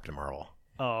different Captain Marvel.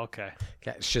 Oh, okay.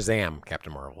 Shazam,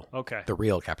 Captain Marvel. Okay. The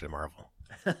real Captain Marvel.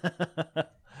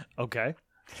 Okay.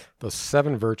 Those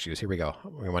 7 virtues. Here we go.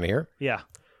 We want to hear? Yeah.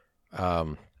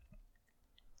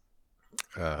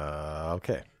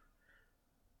 Okay.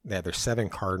 Yeah, there's 7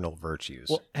 cardinal virtues.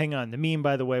 Well, hang on. The meme,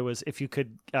 by the way, was if you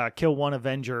could kill one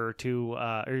Avenger or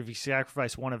if you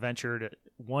sacrifice one Avenger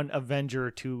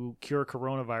to cure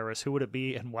coronavirus, who would it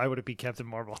be, and why would it be Captain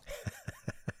Marvel?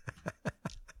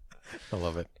 I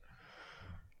love it.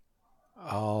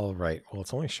 All right. Well,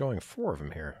 it's only showing 4 of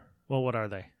them here. Well, what are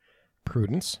they?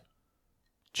 Prudence,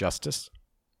 justice,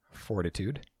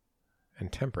 fortitude,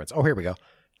 and temperance. Oh, here we go.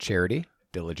 Charity,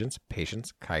 diligence,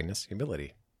 patience, kindness,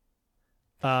 humility.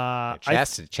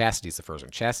 Chastity is the first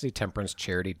one. Chastity, temperance,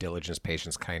 charity, diligence,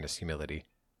 patience, kindness, humility.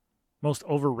 Most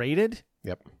overrated?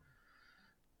 Yep.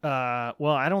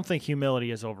 Well, I don't think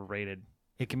humility is overrated.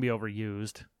 It can be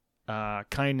overused.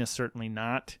 Kindness, certainly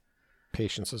not.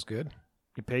 Patience is good.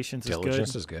 Patience is good.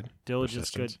 Diligence is good.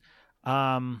 Diligence is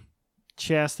good.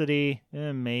 Chastity,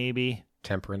 maybe.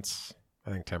 Temperance.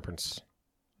 I think temperance.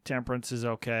 Temperance is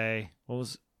okay. What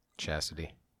was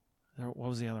chastity? What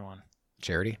was the other one?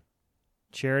 Charity.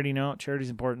 Charity, no. Charity's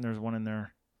important. There's one in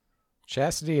there.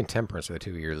 Chastity and temperance are the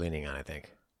 2 you're leaning on, I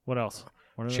think. What else?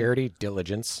 What are Charity,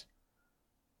 diligence.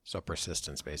 So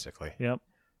persistence, basically. Yep.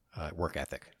 Work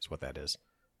ethic is what that is.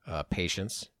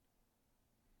 Patience,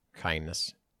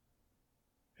 kindness,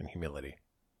 and humility.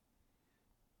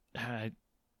 I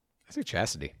say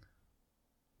chastity.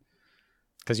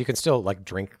 Because you can still like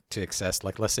drink to excess.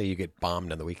 Like, let's say you get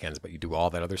bombed on the weekends, but you do all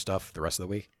that other stuff the rest of the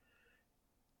week.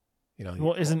 You know.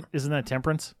 Well, isn't that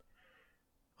temperance?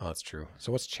 Oh, that's true.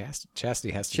 So what's chastity?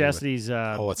 Chastity has to Chastity's. do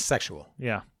with, it's sexual.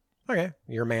 Yeah. Okay,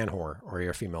 you're a man whore or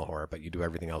you're a female whore, but you do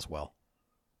everything else well.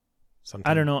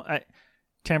 Sometimes. I don't know.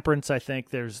 Temperance. I think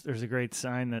there's a great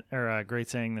sign a great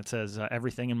saying that says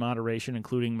everything in moderation,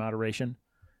 including moderation.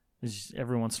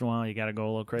 Every once in a while, you got to go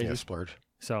a little crazy. Yeah, splurge.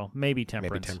 So maybe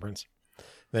temperance. Maybe temperance.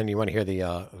 Then you want to hear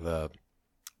the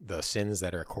sins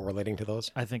that are correlating to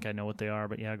those? I think I know what they are,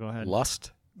 but yeah, go ahead.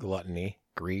 Lust, gluttony,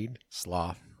 greed,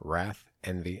 sloth, wrath,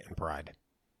 envy, and pride.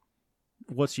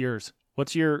 What's yours?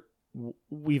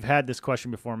 We've had this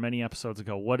question before many episodes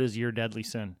ago. What is your deadly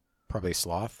sin? Probably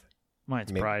sloth.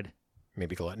 Mine's pride.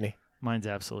 Maybe gluttony. Mine's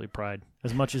absolutely pride.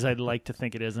 As much as I'd like to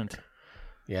think it isn't.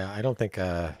 Yeah, I don't think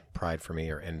pride for me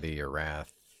or envy or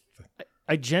wrath.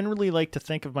 I generally like to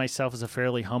think of myself as a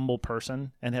fairly humble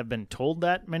person and have been told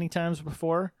that many times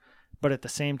before. But at the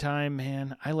same time,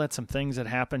 man, I let some things that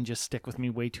happen just stick with me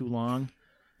way too long.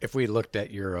 If we looked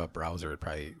at your browser,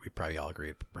 we'd probably all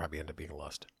agree it'd probably end up being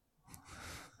lust.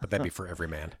 But that'd be for every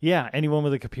man. Yeah, anyone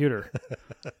with a computer.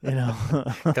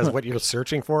 Because what you're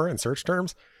searching for in search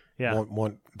terms, yeah,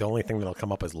 the only thing that'll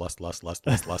come up is lust, lust, lust,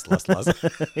 lust, lust, lust, lust.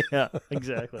 Yeah,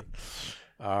 exactly.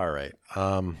 All right.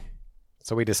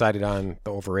 So we decided on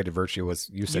the overrated virtue was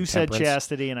you said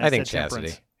chastity, and I think said chastity.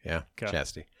 Temperance. Yeah, okay.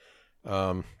 Chastity.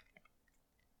 On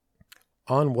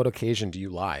what occasion do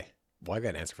you lie? Well, I got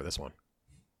an answer for this one.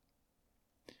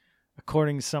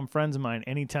 According to some friends of mine,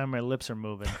 anytime my lips are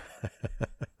moving.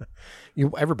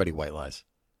 Everybody white lies.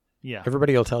 Yeah.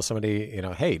 Everybody will tell somebody,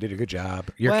 hey, you did a good job.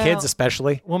 Your kids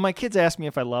especially. Well, my kids ask me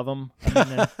if I love them.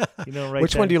 Right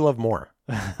Which one do you love more?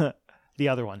 The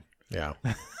other one. Yeah.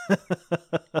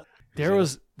 There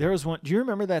was one. Do you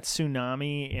remember that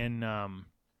tsunami in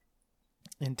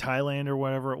Thailand or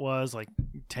whatever it was, like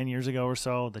 10 years ago or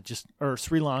so, or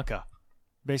Sri Lanka,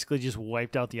 basically just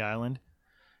wiped out the island?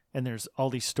 And there's all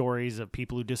these stories of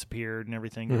people who disappeared and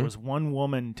everything. Mm-hmm. There was one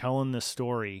woman telling this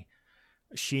story.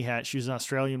 She was an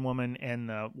Australian woman, and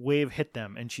the wave hit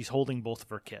them, and she's holding both of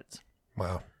her kids.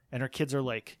 Wow. And her kids are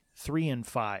like 3 and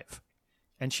 5.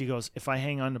 And she goes, if I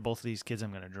hang on to both of these kids,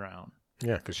 I'm going to drown.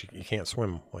 Yeah, because you can't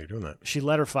swim while you're doing that. She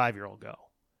let her 5-year-old go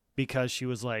because she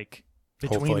was like,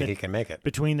 hopefully he can make it.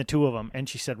 Between the two of them. And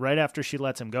she said right after she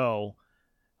lets him go,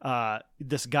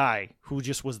 this guy who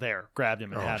just was there grabbed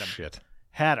him and had him. Shit.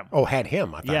 Had him. Oh, had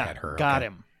him. I thought had her. Got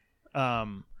him.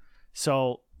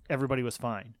 So everybody was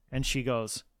fine. And she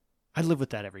goes, I live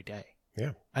with that every day.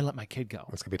 Yeah. I let my kid go.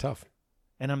 That's going to be tough.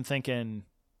 And I'm thinking,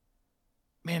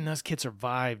 man, those kids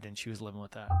survived and she was living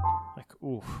with that. Like,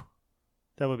 oof.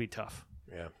 That would be tough.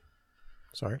 Yeah.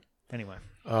 Sorry. Anyway.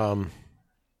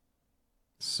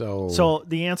 So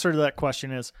the answer to that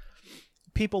question is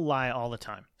people lie all the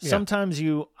time. Yeah. Sometimes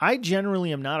I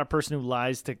generally am not a person who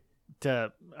lies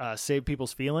to save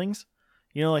people's feelings.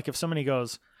 You know, like if somebody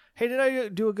goes, hey, did I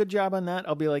do a good job on that?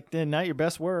 I'll be like, then not your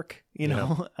best work, you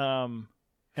know?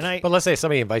 But let's say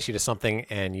somebody invites you to something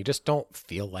and you just don't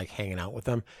feel like hanging out with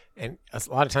them. And a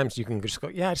lot of times you can just go,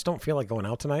 yeah, I just don't feel like going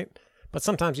out tonight. But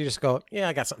sometimes you just go, yeah,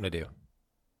 I got something to do.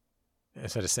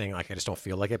 Instead of saying like, I just don't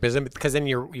feel like it. Because then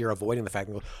you're avoiding the fact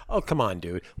that, oh, come on,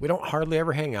 dude. We don't hardly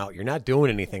ever hang out. You're not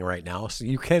doing anything right now. So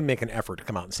you can make an effort to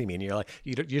come out and see me. And you're like,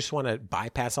 you just want to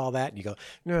bypass all that. And you go,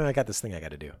 no, I got this thing I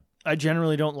got to do. I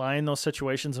generally don't lie in those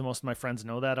situations, and most of my friends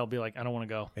know that. I'll be like, I don't want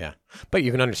to go. Yeah. But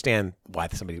you can understand why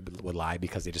somebody would lie,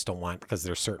 because they just don't want, because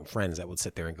there's certain friends that would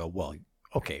sit there and go, well,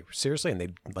 okay, seriously? And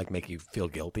they'd like make you feel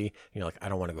guilty. And you're like, I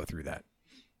don't want to go through that.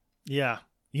 Yeah.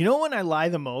 You know when I lie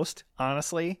the most,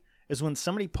 honestly, is when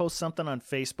somebody posts something on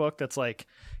Facebook that's like,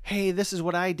 hey, this is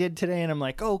what I did today. And I'm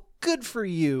like, oh, good for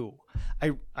you.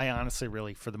 I honestly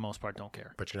really, for the most part, don't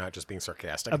care. But you're not just being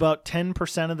sarcastic. About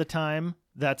 10% of the time,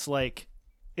 that's like,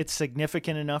 it's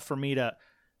significant enough for me to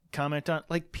comment on,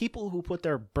 like people who put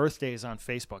their birthdays on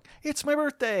Facebook. It's my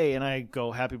birthday. And I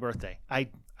go, happy birthday. I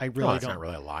really It's don't. not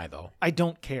really a lie, though. I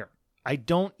don't care. I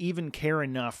don't even care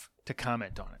enough to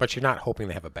comment on it. But you're not hoping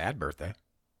they have a bad birthday.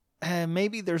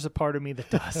 Maybe there's a part of me that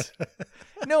does.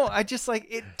 No, I just like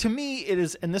it. To me, it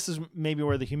is, and this is maybe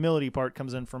where the humility part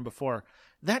comes in from before.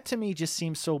 That to me just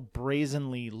seems so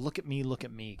brazenly, look at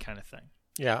me kind of thing.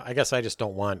 Yeah, I guess I just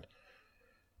don't want.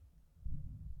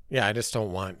 Yeah, I just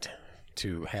don't want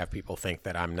to have people think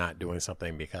that I'm not doing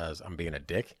something because I'm being a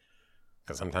dick.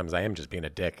 Because sometimes I am just being a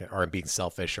dick, or I'm being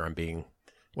selfish, or I'm being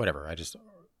whatever. I just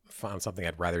found something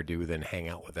I'd rather do than hang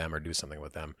out with them or do something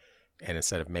with them. And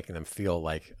instead of making them feel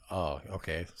like, oh,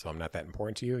 okay, so I'm not that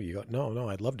important to you, you go, no,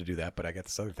 I'd love to do that, but I got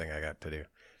this other thing I got to do.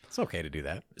 It's okay to do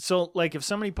that. So, like, if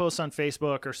somebody posts on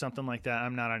Facebook or something like that,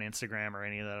 I'm not on Instagram or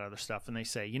any of that other stuff, and they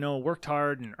say, you know, worked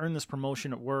hard and earned this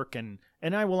promotion at work, and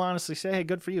I will honestly say, hey,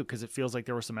 good for you, because it feels like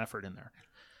there was some effort in there.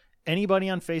 Anybody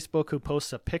on Facebook who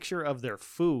posts a picture of their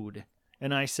food,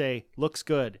 and I say, looks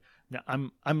good,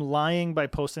 now, I'm lying by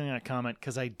posting that comment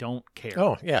because I don't care.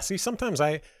 Oh, yeah. See, sometimes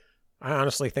I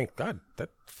honestly think, God, that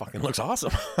fucking looks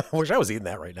awesome. I wish I was eating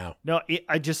that right now. No,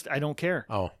 I don't care.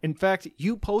 Oh. In fact,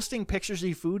 you posting pictures of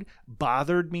your food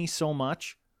bothered me so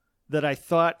much that I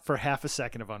thought for half a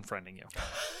second of unfriending you.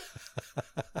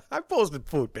 I posted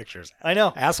food pictures. I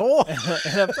know. Asshole.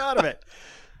 And I've thought of it.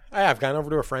 I've gone over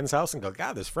to a friend's house and go,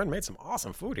 God, this friend made some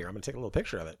awesome food here. I'm going to take a little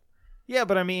picture of it. Yeah,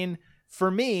 but I mean, for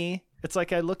me, it's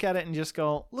like I look at it and just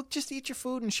go, look, just eat your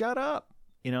food and shut up,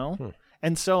 you know?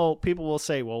 And so people will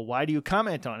say, well, why do you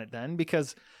comment on it then?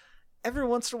 Because every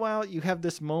once in a while you have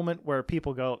this moment where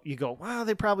people go, wow,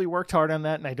 they probably worked hard on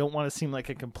that. And I don't want to seem like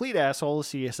a complete asshole.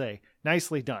 So you say,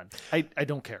 nicely done. I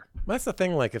don't care. That's the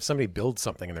thing. Like if somebody builds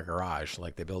something in their garage,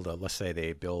 like they build let's say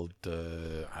they build,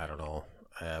 I don't know,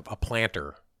 a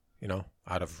planter, you know,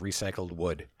 out of recycled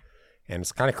wood. And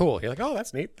it's kind of cool. You're like, oh,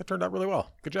 that's neat. That turned out really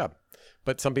well. Good job.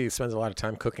 But somebody spends a lot of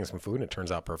time cooking some food and it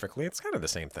turns out perfectly. It's kind of the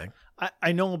same thing.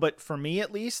 I know, but for me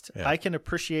at least, Yeah. I can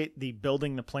appreciate the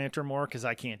building the planter more because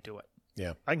I can't do it.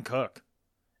 Yeah. I can cook.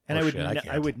 And Oh, I would shit, I can't.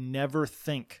 I would never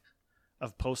think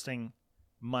of posting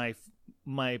my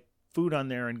food on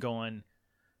there and going,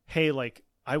 hey, like,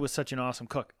 I was such an awesome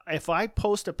cook. If I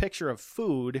post a picture of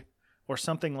food or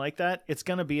something like that, it's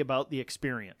going to be about the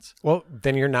experience. Well,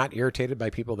 then you're not irritated by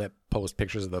people that post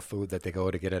pictures of the food that they go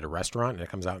to get at a restaurant and it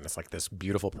comes out and it's like this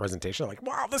beautiful presentation. Like,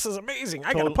 wow, this is amazing.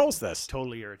 I got to post this.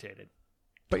 Totally irritated.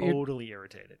 But totally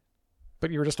irritated.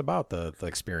 But you were just about the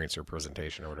experience or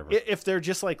presentation or whatever. If they're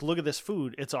just like, look at this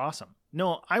food, it's awesome.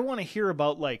 No, I want to hear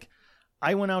about, like,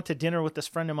 I went out to dinner with this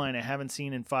friend of mine I haven't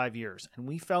seen in 5 years. And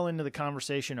we fell into the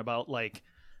conversation about like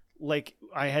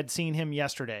I had seen him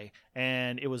yesterday,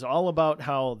 and it was all about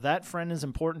how that friend is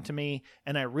important to me,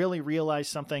 and I really realized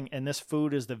something, and this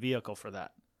food is the vehicle for that.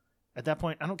 At that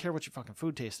point, I don't care what your fucking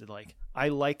food tasted like. I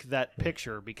like that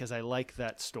picture because I like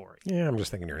that story. Yeah, I'm just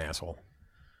thinking you're an asshole.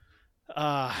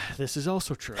 This is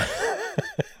also true.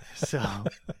 So,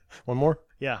 One more?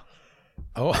 yeah.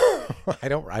 Oh, I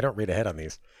don't read ahead on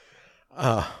these.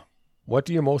 What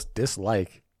do you most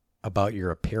dislike about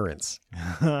your appearance?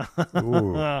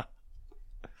 Ooh.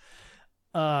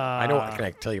 I know. Can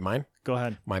I tell you mine? Go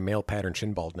ahead. My male pattern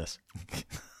shin baldness.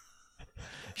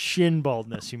 Shin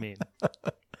baldness, you mean?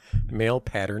 Male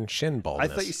pattern shin I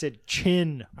baldness. thought you said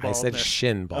chin baldness. I said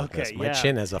shin baldness. Okay, My yeah.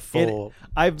 chin has a full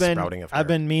I've sprouting of hair.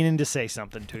 been meaning to say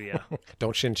something to you.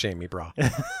 Don't shin shame me, bro.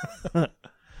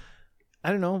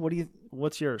 I don't know.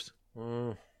 What's yours?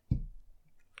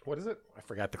 What is it? I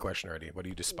forgot the question already. What do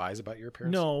you despise about your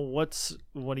appearance? No,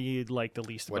 what do you like the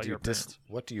least about your appearance?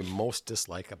 What do you most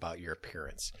dislike about your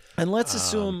appearance? And let's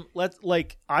assume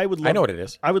I would love, I know what it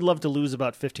is. I would love to lose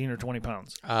about 15 or 20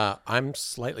 pounds. I'm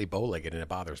slightly bow-legged and it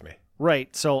bothers me.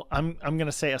 Right. So I'm going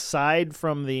to say aside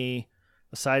from the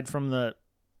 10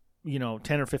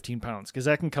 or 15 pounds, because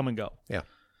that can come and go. Yeah.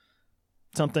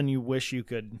 Something you wish you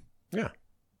could. Yeah.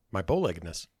 My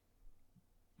bow-leggedness.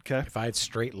 Okay. If I had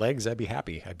straight legs, I'd be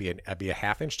happy. I'd be a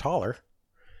half inch taller,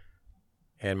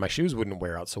 and my shoes wouldn't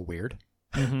wear out so weird.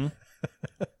 Mm-hmm.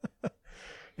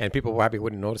 And people probably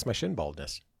wouldn't notice my shin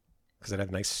baldness because I'd have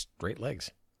nice straight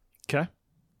legs. Okay.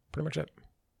 Pretty much it.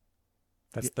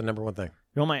 That's the number one thing.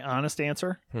 You want my honest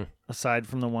answer? Aside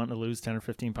from the wanting to lose 10 or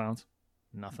 15 pounds?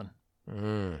 Nothing.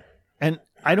 Mm. And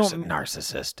I don't...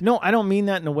 Narcissist. No, I don't mean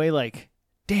that in a way like,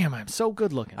 damn, I'm so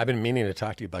good looking. I've been meaning to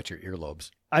talk to you about your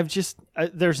earlobes. I've just...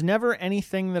 there's never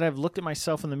anything that I've looked at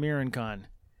myself in the mirror and gone,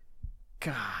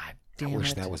 God damn it. I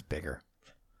wish that was bigger.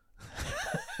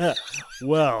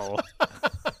 Well...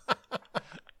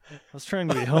 I was trying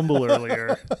to be humble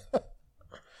earlier.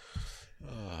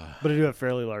 But I do have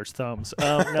fairly large thumbs.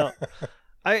 No,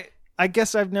 I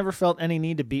guess I've never felt any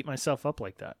need to beat myself up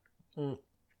like that.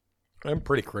 I'm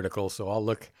pretty critical, so I'll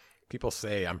look. People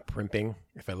say I'm primping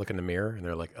if I look in the mirror, and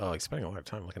they're like, "Oh, he's spending a lot of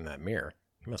time looking in that mirror.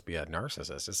 He must be a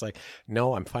narcissist." It's like,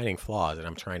 no, I'm finding flaws, and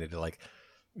I'm trying to like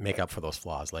make up for those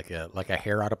flaws, like a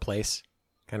hair out of place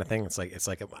kind of thing. It's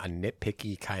like a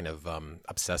nitpicky kind of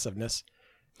obsessiveness.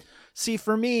 See,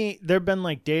 for me, there've been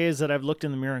like days that I've looked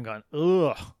in the mirror and gone,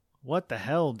 ugh, what the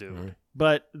hell, dude? Mm-hmm.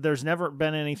 But there's never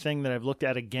been anything that I've looked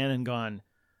at again and gone,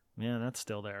 yeah, that's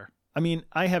still there. I mean,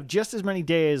 I have just as many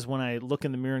days when I look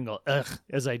in the mirror and go, ugh,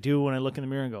 as I do when I look in the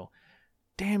mirror and go,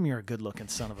 damn, you're a good looking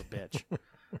son of a bitch.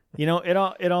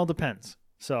 It all depends.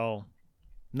 So,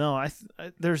 no, I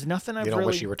there's nothing I've really... You don't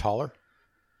wish you were taller?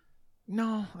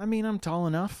 No, I mean, I'm tall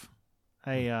enough.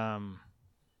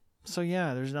 So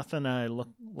yeah, there's nothing I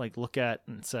look at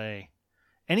and say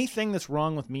anything that's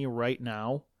wrong with me right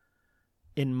now,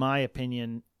 in my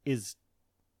opinion, is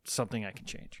something I can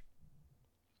change.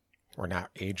 Or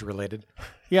not age related.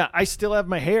 Yeah, I still have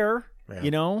my hair,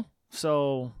 yeah.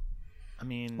 So I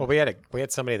mean, well, we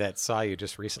had somebody that saw you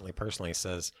just recently personally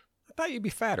says, "I thought you'd be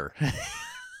fatter."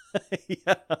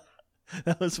 Yeah.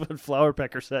 That was what Flower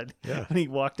Pecker said. Yeah. When he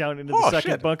walked down into the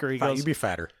second bunker, he goes, "You'd be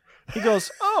fatter." He goes,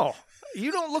 "Oh,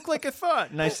 you don't look like I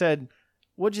thought." And I said,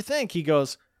 "What'd you think?" He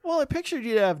goes, "Well, I pictured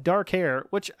you to have dark hair,"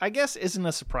 which I guess isn't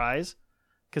a surprise,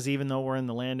 because even though we're in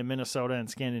the land of Minnesota and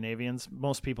Scandinavians,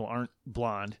 most people aren't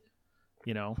blonde,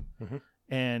 Mm-hmm.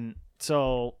 And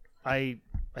so I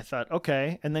thought,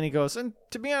 okay. And then he goes, "And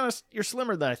to be honest, you're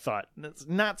slimmer than I thought." That's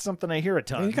not something I hear a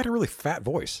ton. Man, you got a really fat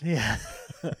voice. Yeah.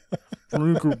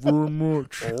 Thank you very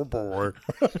much. Oh, boy.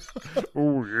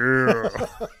 Oh, yeah.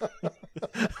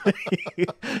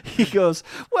 He goes,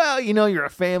 "Well, you're a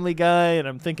family guy." And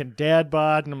I'm thinking dad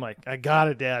bod. And I'm like, I got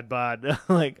a dad bod.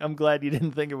 Like, I'm glad you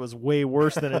didn't think it was way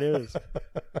worse than it is.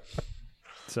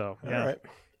 So, yeah.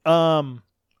 All right.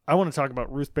 I want to talk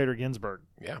about Ruth Bader Ginsburg.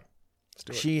 Yeah. Let's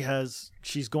do it.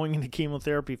 She's going into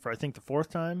chemotherapy for, I think, the 4th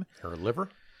time. Her liver?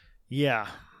 Yeah.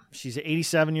 She's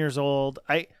 87 years old.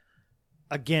 I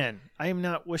am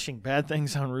not wishing bad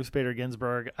things on Ruth Bader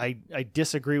Ginsburg. I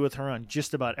disagree with her on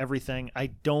just about everything. I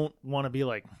don't want to be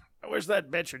like, I wish that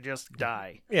bitch would just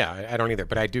die. Yeah, I don't either.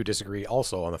 But I do disagree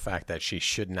also on the fact that she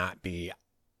should not be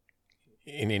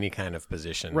in any kind of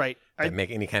position to make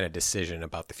any kind of decision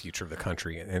about the future of the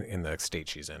country in the state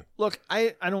she's in. Look,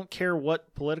 I don't care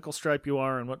what political stripe you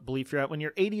are and what belief you're at. When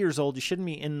you're 80 years old, you shouldn't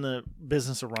be in the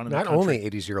business of running the country. Not only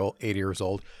 80 years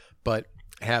old, but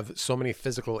have so many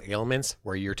physical ailments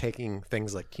where you're taking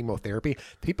things like chemotherapy.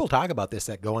 People talk about this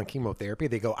that go on chemotherapy.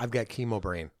 They go, "I've got chemo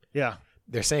brain." Yeah.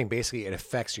 They're saying basically it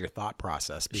affects your thought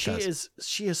process because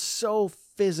she is so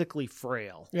physically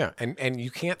frail. Yeah, and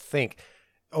you can't think,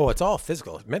 "Oh, it's all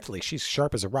physical." Mentally, she's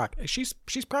sharp as a rock. She's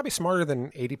probably smarter than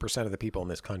 80% of the people in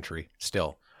this country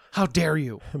still. How dare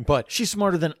you? But she's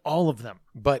smarter than all of them.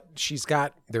 But she's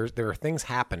got there are things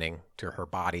happening to her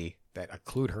body that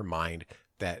occlude her mind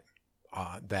that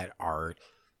are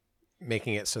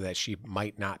making it so that she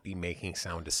might not be making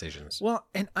sound decisions. Well,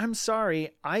 and I'm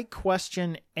sorry, I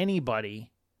question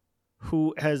anybody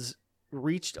who has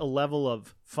reached a level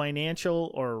of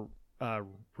financial or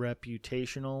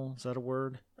reputational, is that a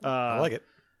word? I like it.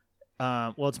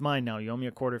 Well, it's mine now. You owe me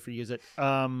a quarter if you use it.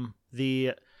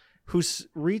 Who's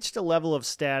reached a level of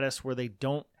status where they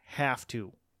don't have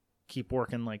to keep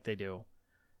working like they do,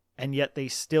 and yet they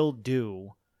still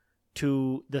do,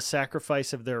 to the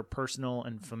sacrifice of their personal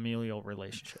and familial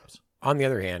relationships. On the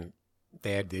other hand,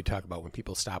 they talk about when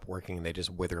people stop working, they just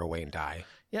wither away and die.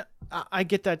 Yeah, I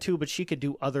get that too, but she could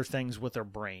do other things with her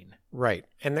brain. Right.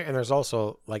 And there's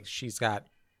also, like, she's got,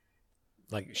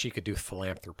 like, she could do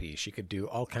philanthropy. She could do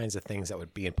all kinds of things that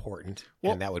would be important,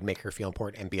 and that would make her feel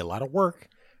important and be a lot of work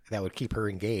that would keep her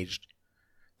engaged.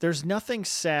 There's nothing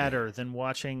sadder than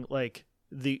watching, like,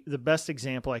 the best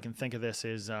example I can think of this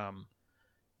is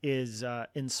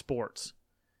in sports,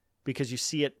 because you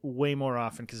see it way more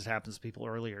often because it happens to people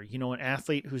earlier. You know, an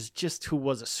athlete who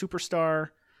was a superstar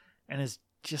and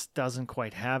just doesn't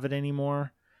quite have it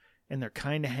anymore, and they're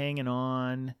kind of hanging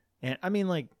on. And I mean,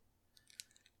 like,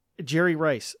 Jerry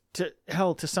Rice, to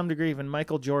some degree, even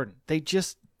Michael Jordan, they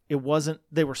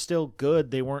were still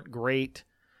good. They weren't great,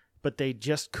 but they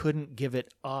just couldn't give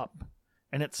it up.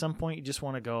 And at some point you just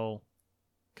want to go,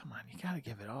 come on, you got to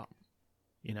give it up,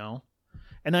 you know?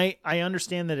 And I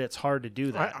understand that it's hard to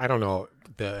do that. I don't know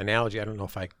the analogy. I don't know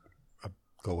if I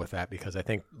go with that, because I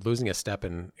think losing a step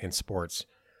in sports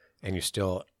and you're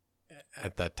still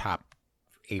at the top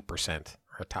 8%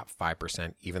 or top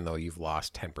 5%, even though you've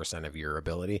lost 10% of your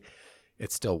ability,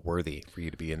 it's still worthy for you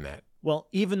to be in that. Well,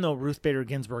 even though Ruth Bader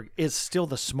Ginsburg is still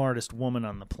the smartest woman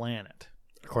on the planet.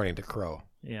 According to Crow.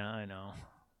 Yeah, I know.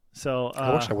 So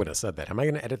I wish I would have said that. Am I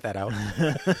going to edit that out?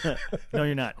 No,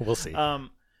 you're not. We'll see.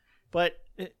 But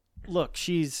look,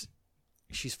 she's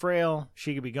frail.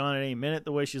 She could be gone at any minute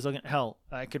the way she's looking. Hell,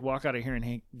 I could walk out of here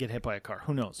and get hit by a car.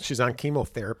 Who knows? She's on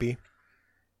chemotherapy.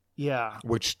 Yeah.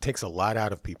 Which takes a lot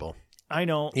out of people. I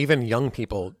know. Even young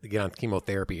people that get on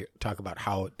chemotherapy talk about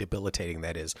how debilitating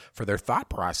that is for their thought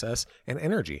process and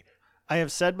energy. I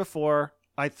have said before,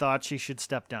 I thought she should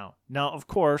step down. Now, of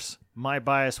course, my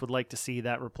bias would like to see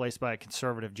that replaced by a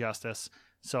conservative justice.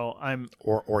 So I'm...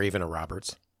 Or even a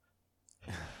Roberts.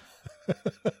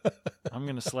 I'm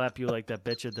going to slap you like that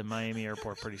bitch at the Miami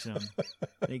airport pretty soon.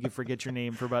 Make you forget your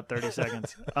name for about 30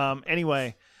 seconds.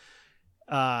 Anyway,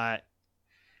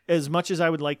 as much as I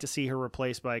would like to see her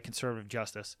replaced by a conservative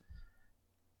justice,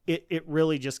 it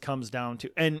really just comes down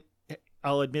to... And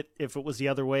I'll admit, if it was the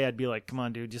other way, I'd be like, come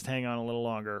on, dude, just hang on a little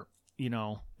longer. You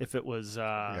know, if it was...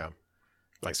 yeah,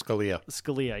 like Scalia.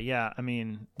 Scalia, yeah. I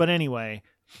mean, but anyway,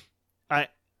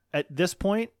 at this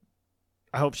point,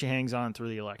 I hope she hangs on through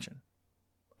the election.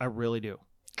 I really do.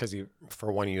 Because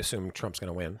for one, you assume Trump's going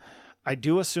to win. I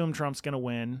do assume Trump's going to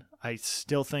win. I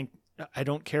still think, I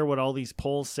don't care what all these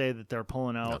polls say that they're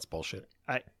pulling out. That's bullshit.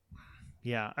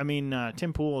 Yeah. I mean,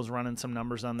 Tim Pool is running some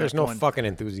numbers on that. There's no fucking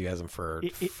enthusiasm for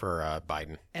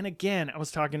Biden. And again, I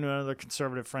was talking to another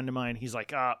conservative friend of mine. He's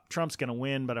like, Trump's going to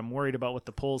win, but I'm worried about what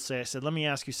the polls say. I said, let me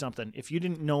ask you something. If you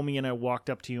didn't know me and I walked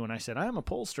up to you and I said, I'm a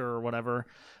pollster or whatever,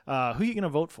 who are you going to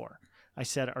vote for? I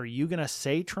said, are you going to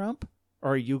say Trump?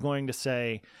 Or are you going to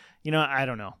say, I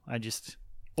don't know.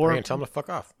 Or tell him to fuck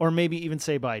off. Or maybe even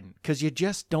say Biden. Because you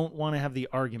just don't want to have the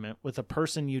argument with a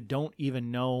person you don't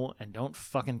even know and don't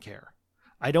fucking care.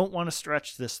 I don't want to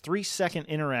stretch this 3-second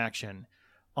interaction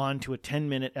onto a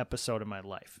 10-minute episode of my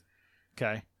life.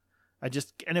 Okay?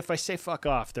 And if I say fuck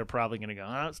off, they're probably going to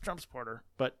go, it's Trump supporter.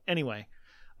 But anyway,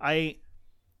 I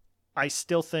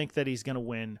still think that he's going to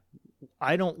win.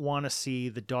 I don't want to see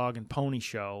the dog and pony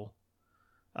show,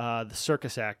 the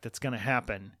circus act that's going to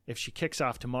happen if she kicks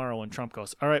off tomorrow and Trump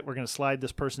goes, all right, we're going to slide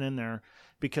this person in there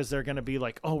because they're going to be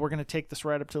like, oh, we're going to take this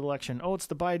right up to the election. Oh, it's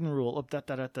the Biden rule. Oh,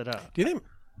 da-da-da-da-da. Do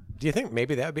you think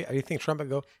maybe that would be, do you think Trump would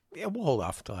go, yeah, we'll hold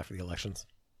off until after the elections?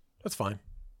 That's fine.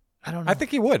 I don't know. I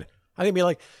think he would. I think he'd be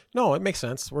like, no, it makes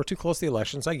sense. We're too close to the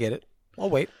elections. I get it. I'll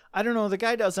wait. I don't know. The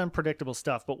guy does unpredictable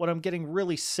stuff, but what I'm getting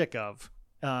really sick of,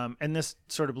 and this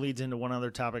sort of bleeds into one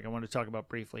other topic I want to talk about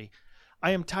briefly.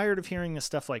 I am tired of hearing this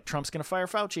stuff like Trump's going to fire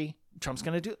Fauci. Trump's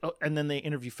going to do, and then they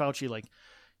interview Fauci like,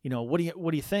 what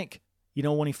do you think?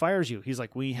 When he fires you, he's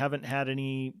like, we haven't had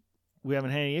any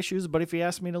issues, but if he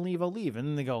asks me to leave, I'll leave. And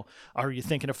then they go, are you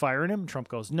thinking of firing him? And Trump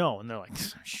goes, no. And they're like,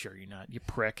 sure you're not, you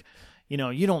prick. You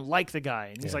don't like the guy.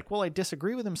 And he's like, well, I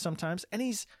disagree with him sometimes.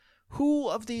 And who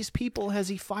of these people has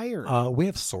he fired? We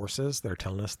have sources that are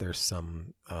telling us there's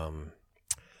some,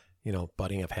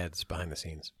 butting of heads behind the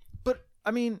scenes. But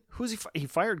I mean, he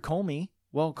fired Comey.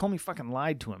 Well, Comey fucking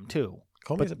lied to him too.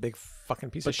 Comey's a big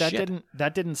fucking piece of shit. But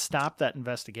that didn't stop that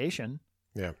investigation.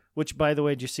 Yeah. Which, by the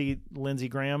way, did you see Lindsey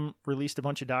Graham released a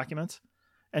bunch of documents?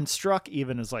 And Strzok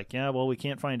even is like, yeah, well, we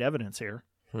can't find evidence here.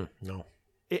 No.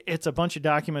 It's a bunch of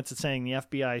documents that's saying the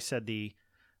FBI said the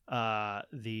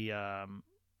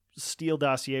Steele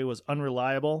dossier was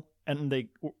unreliable, and they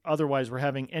otherwise were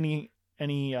having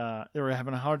they were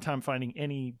having a hard time finding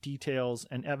any details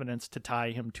and evidence to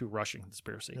tie him to Russian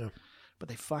conspiracy. Yeah. but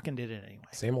they fucking did it anyway.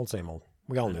 Same old, same old.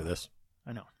 We all knew this.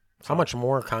 I know. How much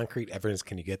more concrete evidence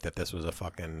can you get that this was a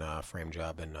fucking frame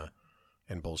job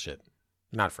and bullshit?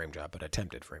 Not a frame job, but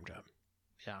attempted frame job.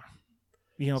 Yeah.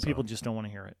 People just don't want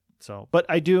to hear it. So, but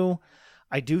I do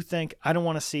think I don't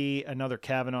want to see another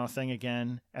Kavanaugh thing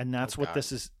again, and that's what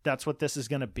this is. That's what this is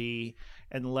going to be,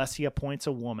 unless he appoints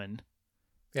a woman.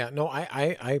 Yeah, no,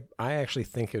 I actually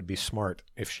think it would be smart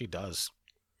if she does,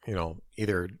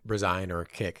 either resign or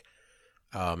kick,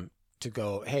 to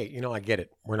go, hey, I get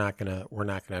it. We're not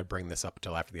gonna bring this up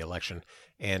until after the election,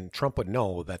 and Trump would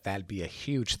know that that'd be a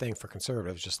huge thing for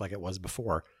conservatives, just like it was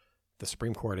before. The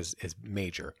Supreme Court is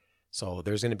major, so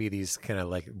there's going to be these kind of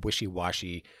like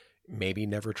wishy-washy, maybe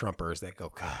never Trumpers that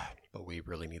go, God, but we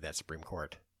really need that Supreme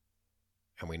Court.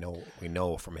 And we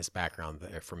know from his background,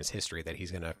 from his history, that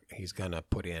he's gonna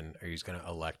put in, or he's gonna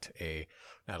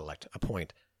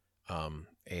appoint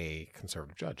a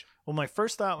conservative judge. Well, my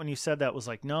first thought when you said that was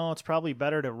like, no, it's probably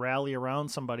better to rally around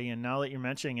somebody. And now that you're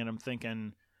mentioning it, I'm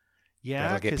thinking, yeah,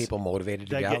 that'll get people motivated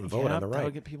to get out and vote on the right.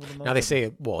 That'll get people to motivate. Now they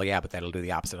say, well, yeah, but that'll do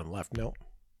the opposite on the left. No.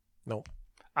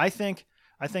 I think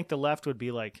the left would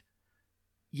be like,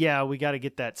 yeah, we got to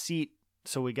get that seat.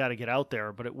 So we got to get out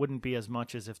there, but it wouldn't be as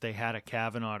much as if they had a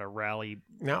Kavanaugh to rally.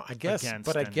 Now, I guess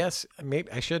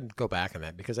maybe I should go back on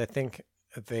that, because I think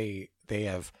they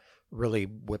have really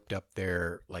whipped up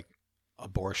their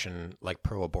abortion,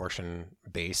 pro-abortion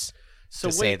base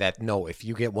to say that no, if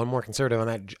you get one more conservative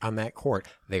on that court,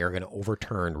 they are going to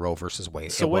overturn Roe versus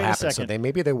Wade. So it will happen. So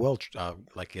maybe they will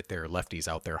get their lefties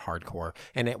out there hardcore,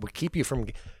 and it would keep you from.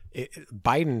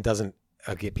 Biden doesn't.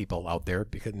 Get people out there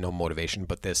because no motivation,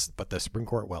 but the Supreme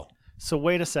Court will. So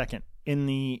wait a second. In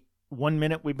the 1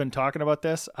 minute we've been talking about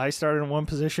this, I started in one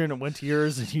position and went to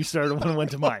yours, and you started one and went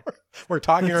to mine. We're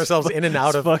talking ourselves in and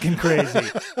out of fucking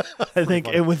crazy. I think,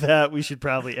 and with that, we should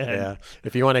probably end. Yeah.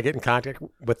 If you want to get in contact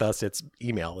with us, its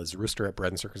email is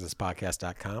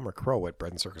rooster@breadandcircusespodcast.com or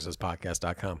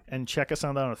crow@breadandcircusespodcast.com. And check us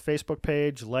out on the Facebook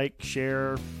page,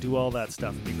 share, do all that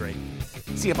stuff. It'd be great.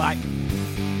 See you. Bye.